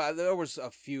 well, you know, there was a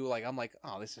few, like, I'm like,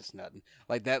 oh, this is nothing.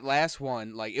 Like, that last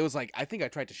one, like, it was like, I think I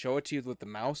tried to show it to you with the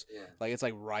mouse. Yeah. Like, it's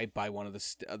like right by one of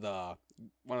the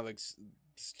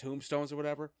tombstones or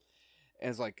whatever. And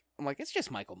it's like, I'm like, it's just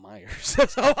Michael Myers.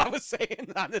 That's all I was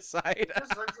saying on this side. It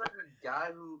just looks like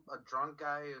a drunk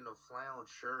guy in a flannel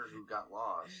shirt who got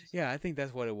lost. Yeah, I think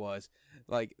that's what it was.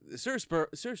 Like, Sir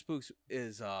Spooks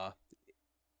is,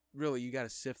 really, you gotta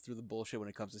sift through the bullshit when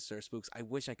it comes to Sir Spooks. I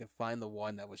wish I could find the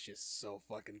one that was just so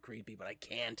fucking creepy, but I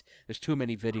can't. There's too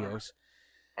many videos.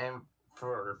 And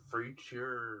for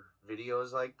future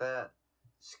videos like that,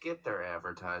 skip their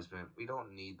advertisement. We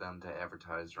don't need them to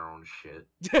advertise their own shit.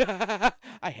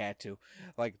 I had to.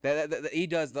 Like, that he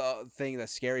does the thing, the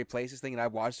scary places thing, and I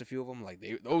watched a few of them. Like,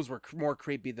 those were more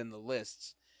creepy than the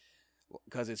lists.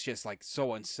 Because it's just, like,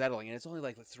 so unsettling. And it's only,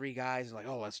 like, the 3 guys, and like,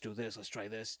 oh, let's do this, let's try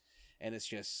this. And it's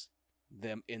just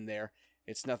them in there.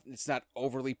 It's not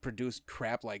overly produced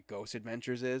crap like Ghost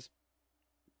Adventures is.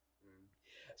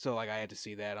 So, like, I had to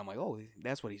see that. I'm like, oh,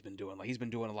 that's what he's been doing. Like, he's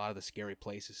been doing a lot of the scary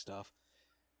places stuff.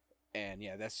 And,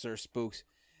 yeah, that's Sir Spooks.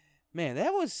 Man,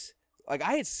 that was... Like,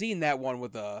 I had seen that one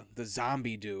with the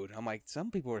zombie dude. I'm like, some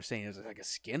people were saying it was like a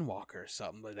skinwalker or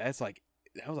something. But that's like...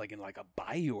 That was like in like a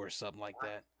bayou or something like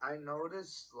that. I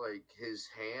noticed, like, his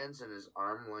hands and his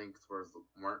arm length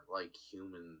weren't like,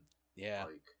 human. Yeah.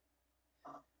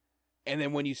 Like... And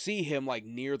then when you see him, like,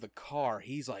 near the car,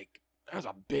 he's like... That's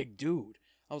a big dude.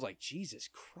 I was like, Jesus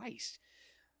Christ.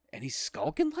 And he's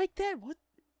skulking like that? What?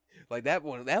 Like, that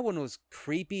one was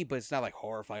creepy, but it's not, like,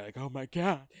 horrifying. Like, oh, my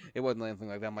God. It wasn't anything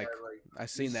like that. I'm like, I've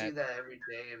seen that. You see that every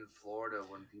day in Florida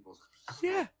when people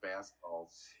yeah. bath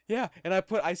salts. Yeah, and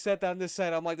I sat down this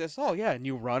side, I'm like this, oh, yeah, and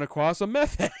you run across a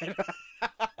meth head.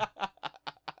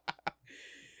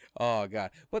 Oh,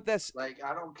 God. But that's... Like,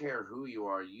 I don't care who you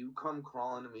are. You come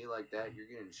crawling to me like that, you're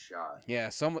getting shot. Yeah,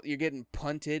 you're getting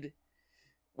punted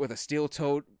with a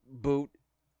steel-toed boot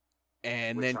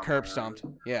and Which then I'm curb wearing. stomped.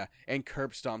 Yeah, and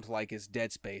curb stomped like it's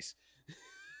Dead Space.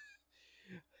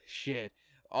 Shit.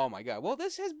 Oh, my God. Well,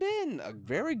 this has been a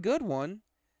very good one.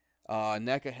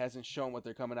 NECA hasn't shown what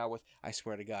they're coming out with. I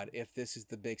swear to God, if this is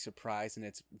the big surprise and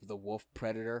it's the Wolf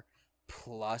Predator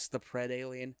plus the Pred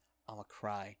Alien, I'll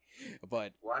cry.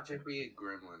 But watch it be a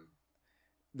gremlin.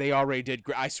 They already did.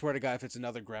 I swear to God, if it's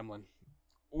another gremlin.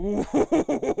 Ooh.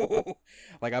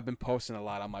 Like, I've been posting a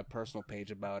lot on my personal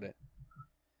page about it.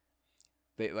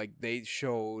 They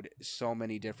showed so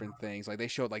many different things. Like, they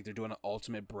showed, like, they're doing an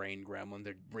ultimate brain gremlin.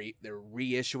 They're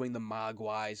reissuing the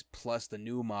Mogwais plus the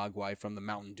new Mogwai from the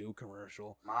Mountain Dew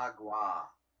commercial.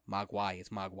 Mogwai. It's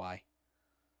Mogwai.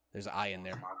 There's an I in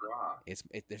there.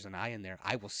 There's an I in there.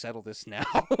 I will settle this now.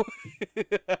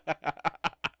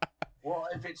 Well,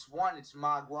 if it's it's one, it's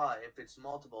Magua. If it's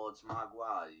multiple, it's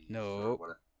Magua. No.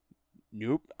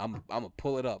 Nope. I'm gonna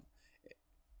pull it up.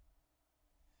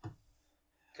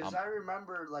 Because I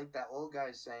remember like that old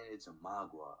guy saying it's a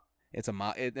Magua. It's a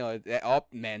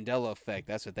Mandela effect.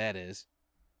 That's what that is.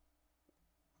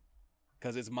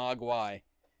 Because it's Mogwai.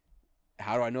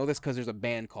 How do I know this? Because there's a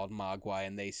band called Mogwai,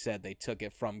 and they said they took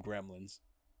it from Gremlins.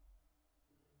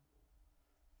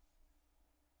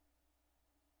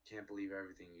 Can't believe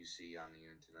everything you see on the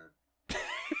internet.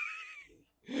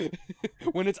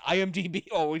 When it's IMDb,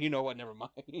 oh, you know what? Never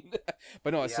mind.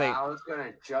 But no, I was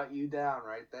gonna jut you down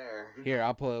right there. Here,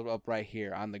 I'll pull it up right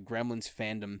here on the Gremlins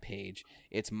fandom page.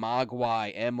 It's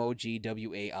Mogwai,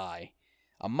 Mogwai.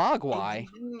 A Mogwai.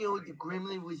 Did you know the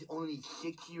gremlin was only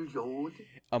 6 years old?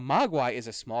 A Mogwai is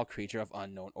a small creature of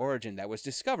unknown origin that was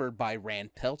discovered by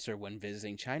Rand Peltzer when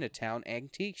visiting Chinatown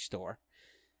Antique Store.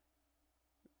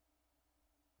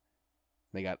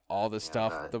 They got all the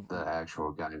stuff. The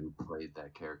actual guy who played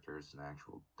that character is an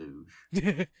actual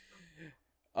douche.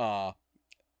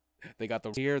 They got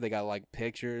the here. They got like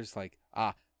pictures, like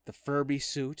the Furby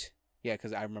suit. Yeah,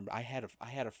 because I remember I had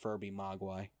a Furby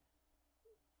Mogwai.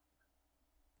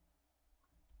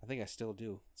 I think I still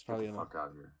do. It's probably Get the fuck out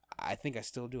of here. I think I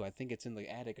still do. I think it's in the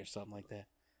attic or something like that.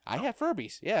 I have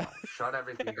Furbies. Yeah. Shut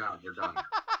everything down. You're done.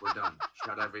 We're done.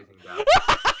 Shut everything down.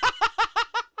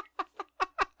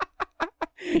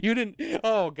 You didn't.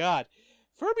 Oh God,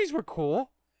 Furbies were cool.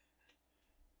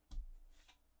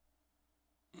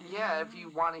 Yeah, if you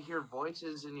want to hear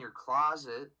voices in your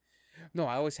closet. No,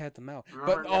 I always had them out.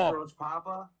 Remember But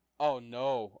Papa? Oh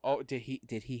no. Oh, did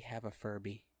he have a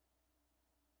Furby?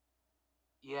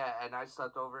 Yeah, and I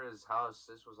slept over at his house.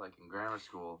 This was like in grammar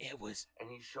school. It was. And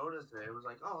he showed us it. It was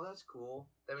like, oh, that's cool.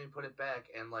 Then we put it back,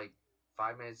 and like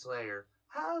 5 minutes later,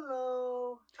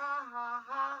 hello, ha ha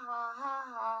ha ha ha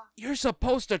ha. You're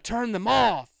supposed to turn them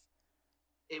off.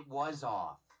 It was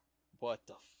off. What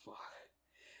the fuck?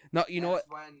 No, you know what?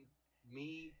 That's when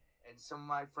me and some of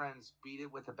my friends beat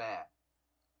it with a bat.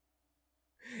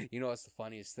 You know what's the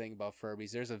funniest thing about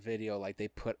Furbies? There's a video like they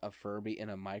put a Furby in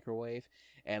a microwave,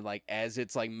 and like as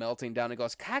it's like melting down, it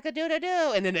goes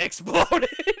cock-a-doodle-doo, and then it exploded.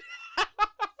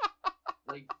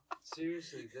 Like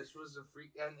seriously, this was a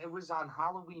freak, and it was on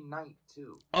Halloween night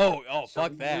too. Oh, so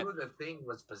fuck that! Knew the thing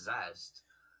was possessed.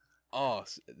 Oh,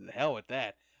 the hell with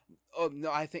that. Oh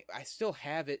no, I think I still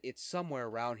have it. It's somewhere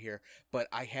around here, but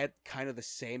I had kind of the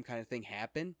same kind of thing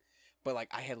happen, but like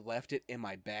I had left it in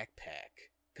my backpack.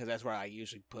 Because that's where I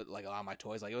usually put like a lot of my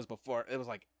toys. Like it was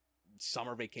like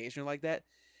summer vacation like that,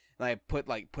 and I put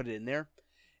it in there,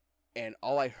 and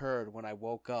all I heard when I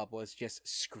woke up was just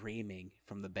screaming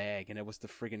from the bag, and it was the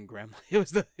friggin' gremlin. It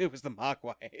was the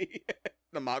Mogwai,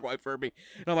 the Mogwai Furby,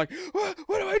 and I'm like,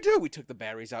 what do I do? We took the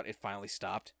batteries out. It finally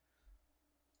stopped.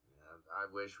 Yeah, I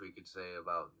wish we could say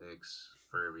about Nick's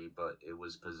Furby, but it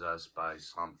was possessed by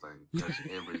something because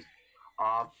it was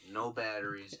off, no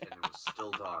batteries, and it was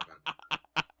still talking.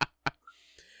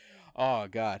 Oh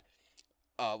God,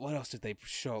 what else did they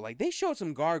show? Like they showed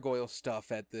some gargoyle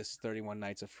stuff at this 31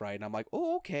 Nights of Fright, and I'm like,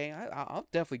 oh okay, I'll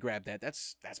definitely grab that.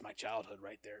 That's my childhood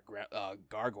right there.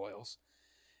 Gargoyles,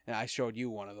 and I showed you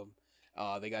one of them.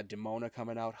 They got Demona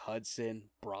coming out, Hudson,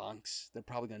 Bronx. They're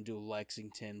probably gonna do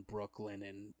Lexington, Brooklyn,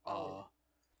 and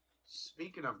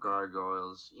Speaking of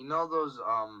gargoyles, you know those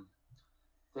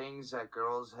things that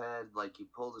girls had, like you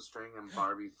pull the string and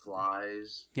Barbie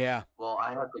flies? Yeah. Well, I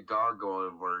had the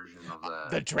gargoyle version of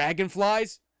that. The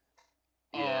dragonflies?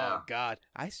 Yeah. Oh God,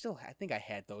 I think I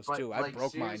had those but, too. I like,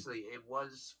 broke mine. seriously, it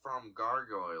was from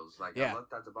gargoyles. Like Yeah. I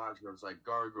looked at the box and it was like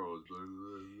gargoyles. Blah, blah,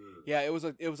 blah. Yeah, it was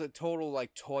a total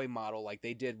like toy model. Like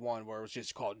they did one where it was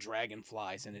just called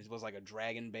Dragonflies, and it was like a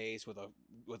dragon base with a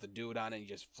dude on it. And you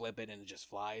just flip it and it just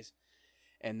flies.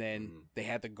 And then they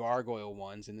had the gargoyle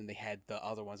ones, and then they had the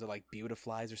other ones that like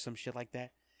Beautiflies or some shit like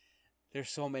that. There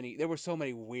were so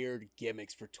many weird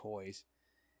gimmicks for toys.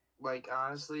 Like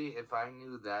honestly, if I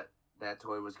knew that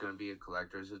toy was going to be a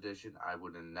collector's edition, I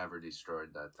would have never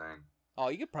destroyed that thing. Oh,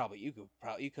 you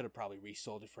could have probably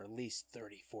resold it for at least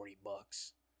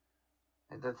 $30-$40.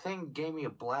 And the thing gave me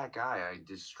a black eye. I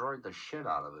destroyed the shit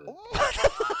out of it.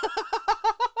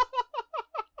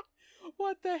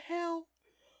 What the hell?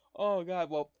 Oh God!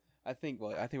 Well, I think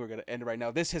we're gonna end it right now.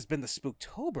 This has been the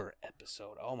Spooktober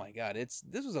episode. Oh my God! This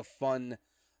was a fun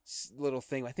little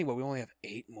thing. I think we only have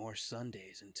 8 more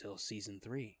Sundays until season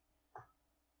 3.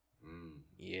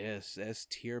 Yes, S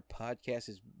Tier podcast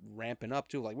is ramping up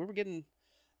too. Like we're getting.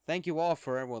 Thank you all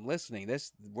for everyone listening.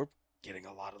 We're getting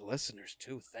a lot of listeners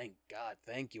too. Thank God.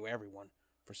 Thank you everyone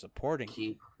for supporting.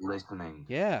 Keep listening.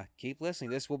 Yeah, keep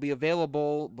listening. This will be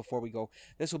available before we go.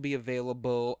 This will be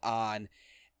available on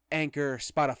Anchor,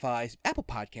 Spotify, Apple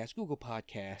Podcasts, Google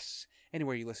Podcasts,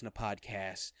 anywhere you listen to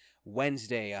podcasts.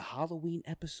 Wednesday, a Halloween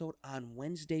episode on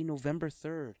Wednesday, November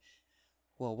 3rd.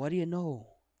 Well, what do you know?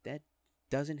 That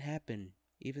doesn't happen,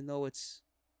 even though it's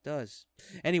does.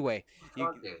 Anyway,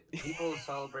 Fuck it. People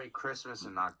celebrate Christmas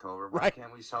in October. Why Right.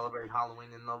 can't we celebrate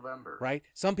Halloween in November? right?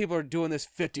 Some people are doing this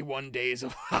 51 days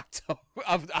of October,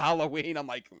 of Halloween. I'm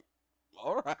like,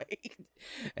 all right.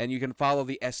 And you can follow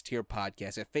the S Tier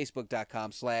Podcast at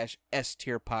facebook.com/S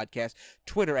Tier Podcast,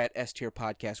 Twitter at S Tier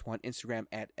Podcast 1, Instagram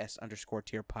at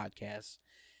S_Tier Podcast.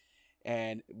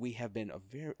 And we have been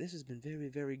this has been very,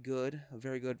 very good. A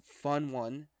very good, fun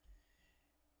one.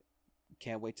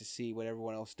 Can't wait to see what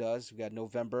everyone else does. We got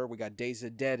November. We got Days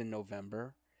of the Dead in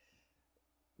November.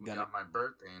 We got my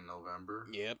birthday in November.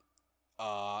 Yep.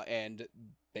 And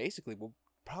basically, we'll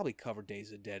probably cover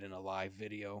Days of the Dead in a live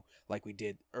video like we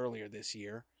did earlier this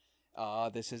year.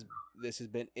 This has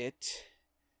been it.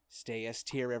 Stay S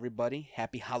Tier, everybody.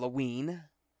 Happy Halloween.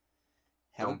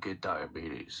 Don't get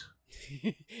diabetes.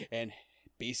 And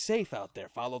be safe out there.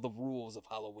 Follow the rules of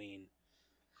Halloween.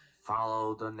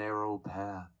 Follow the narrow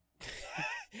path.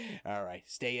 All right.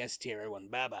 Stay S Tier, everyone.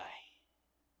 Bye-bye.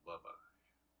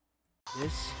 Bye-bye.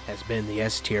 This has been the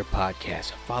S Tier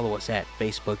Podcast. Follow us at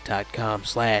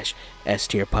facebook.com/S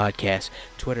Tier Podcast,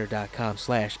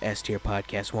 twitter.com/S Tier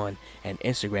Podcast 1, and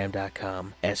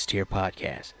instagram.com/S Tier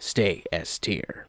Podcast. Stay S Tier.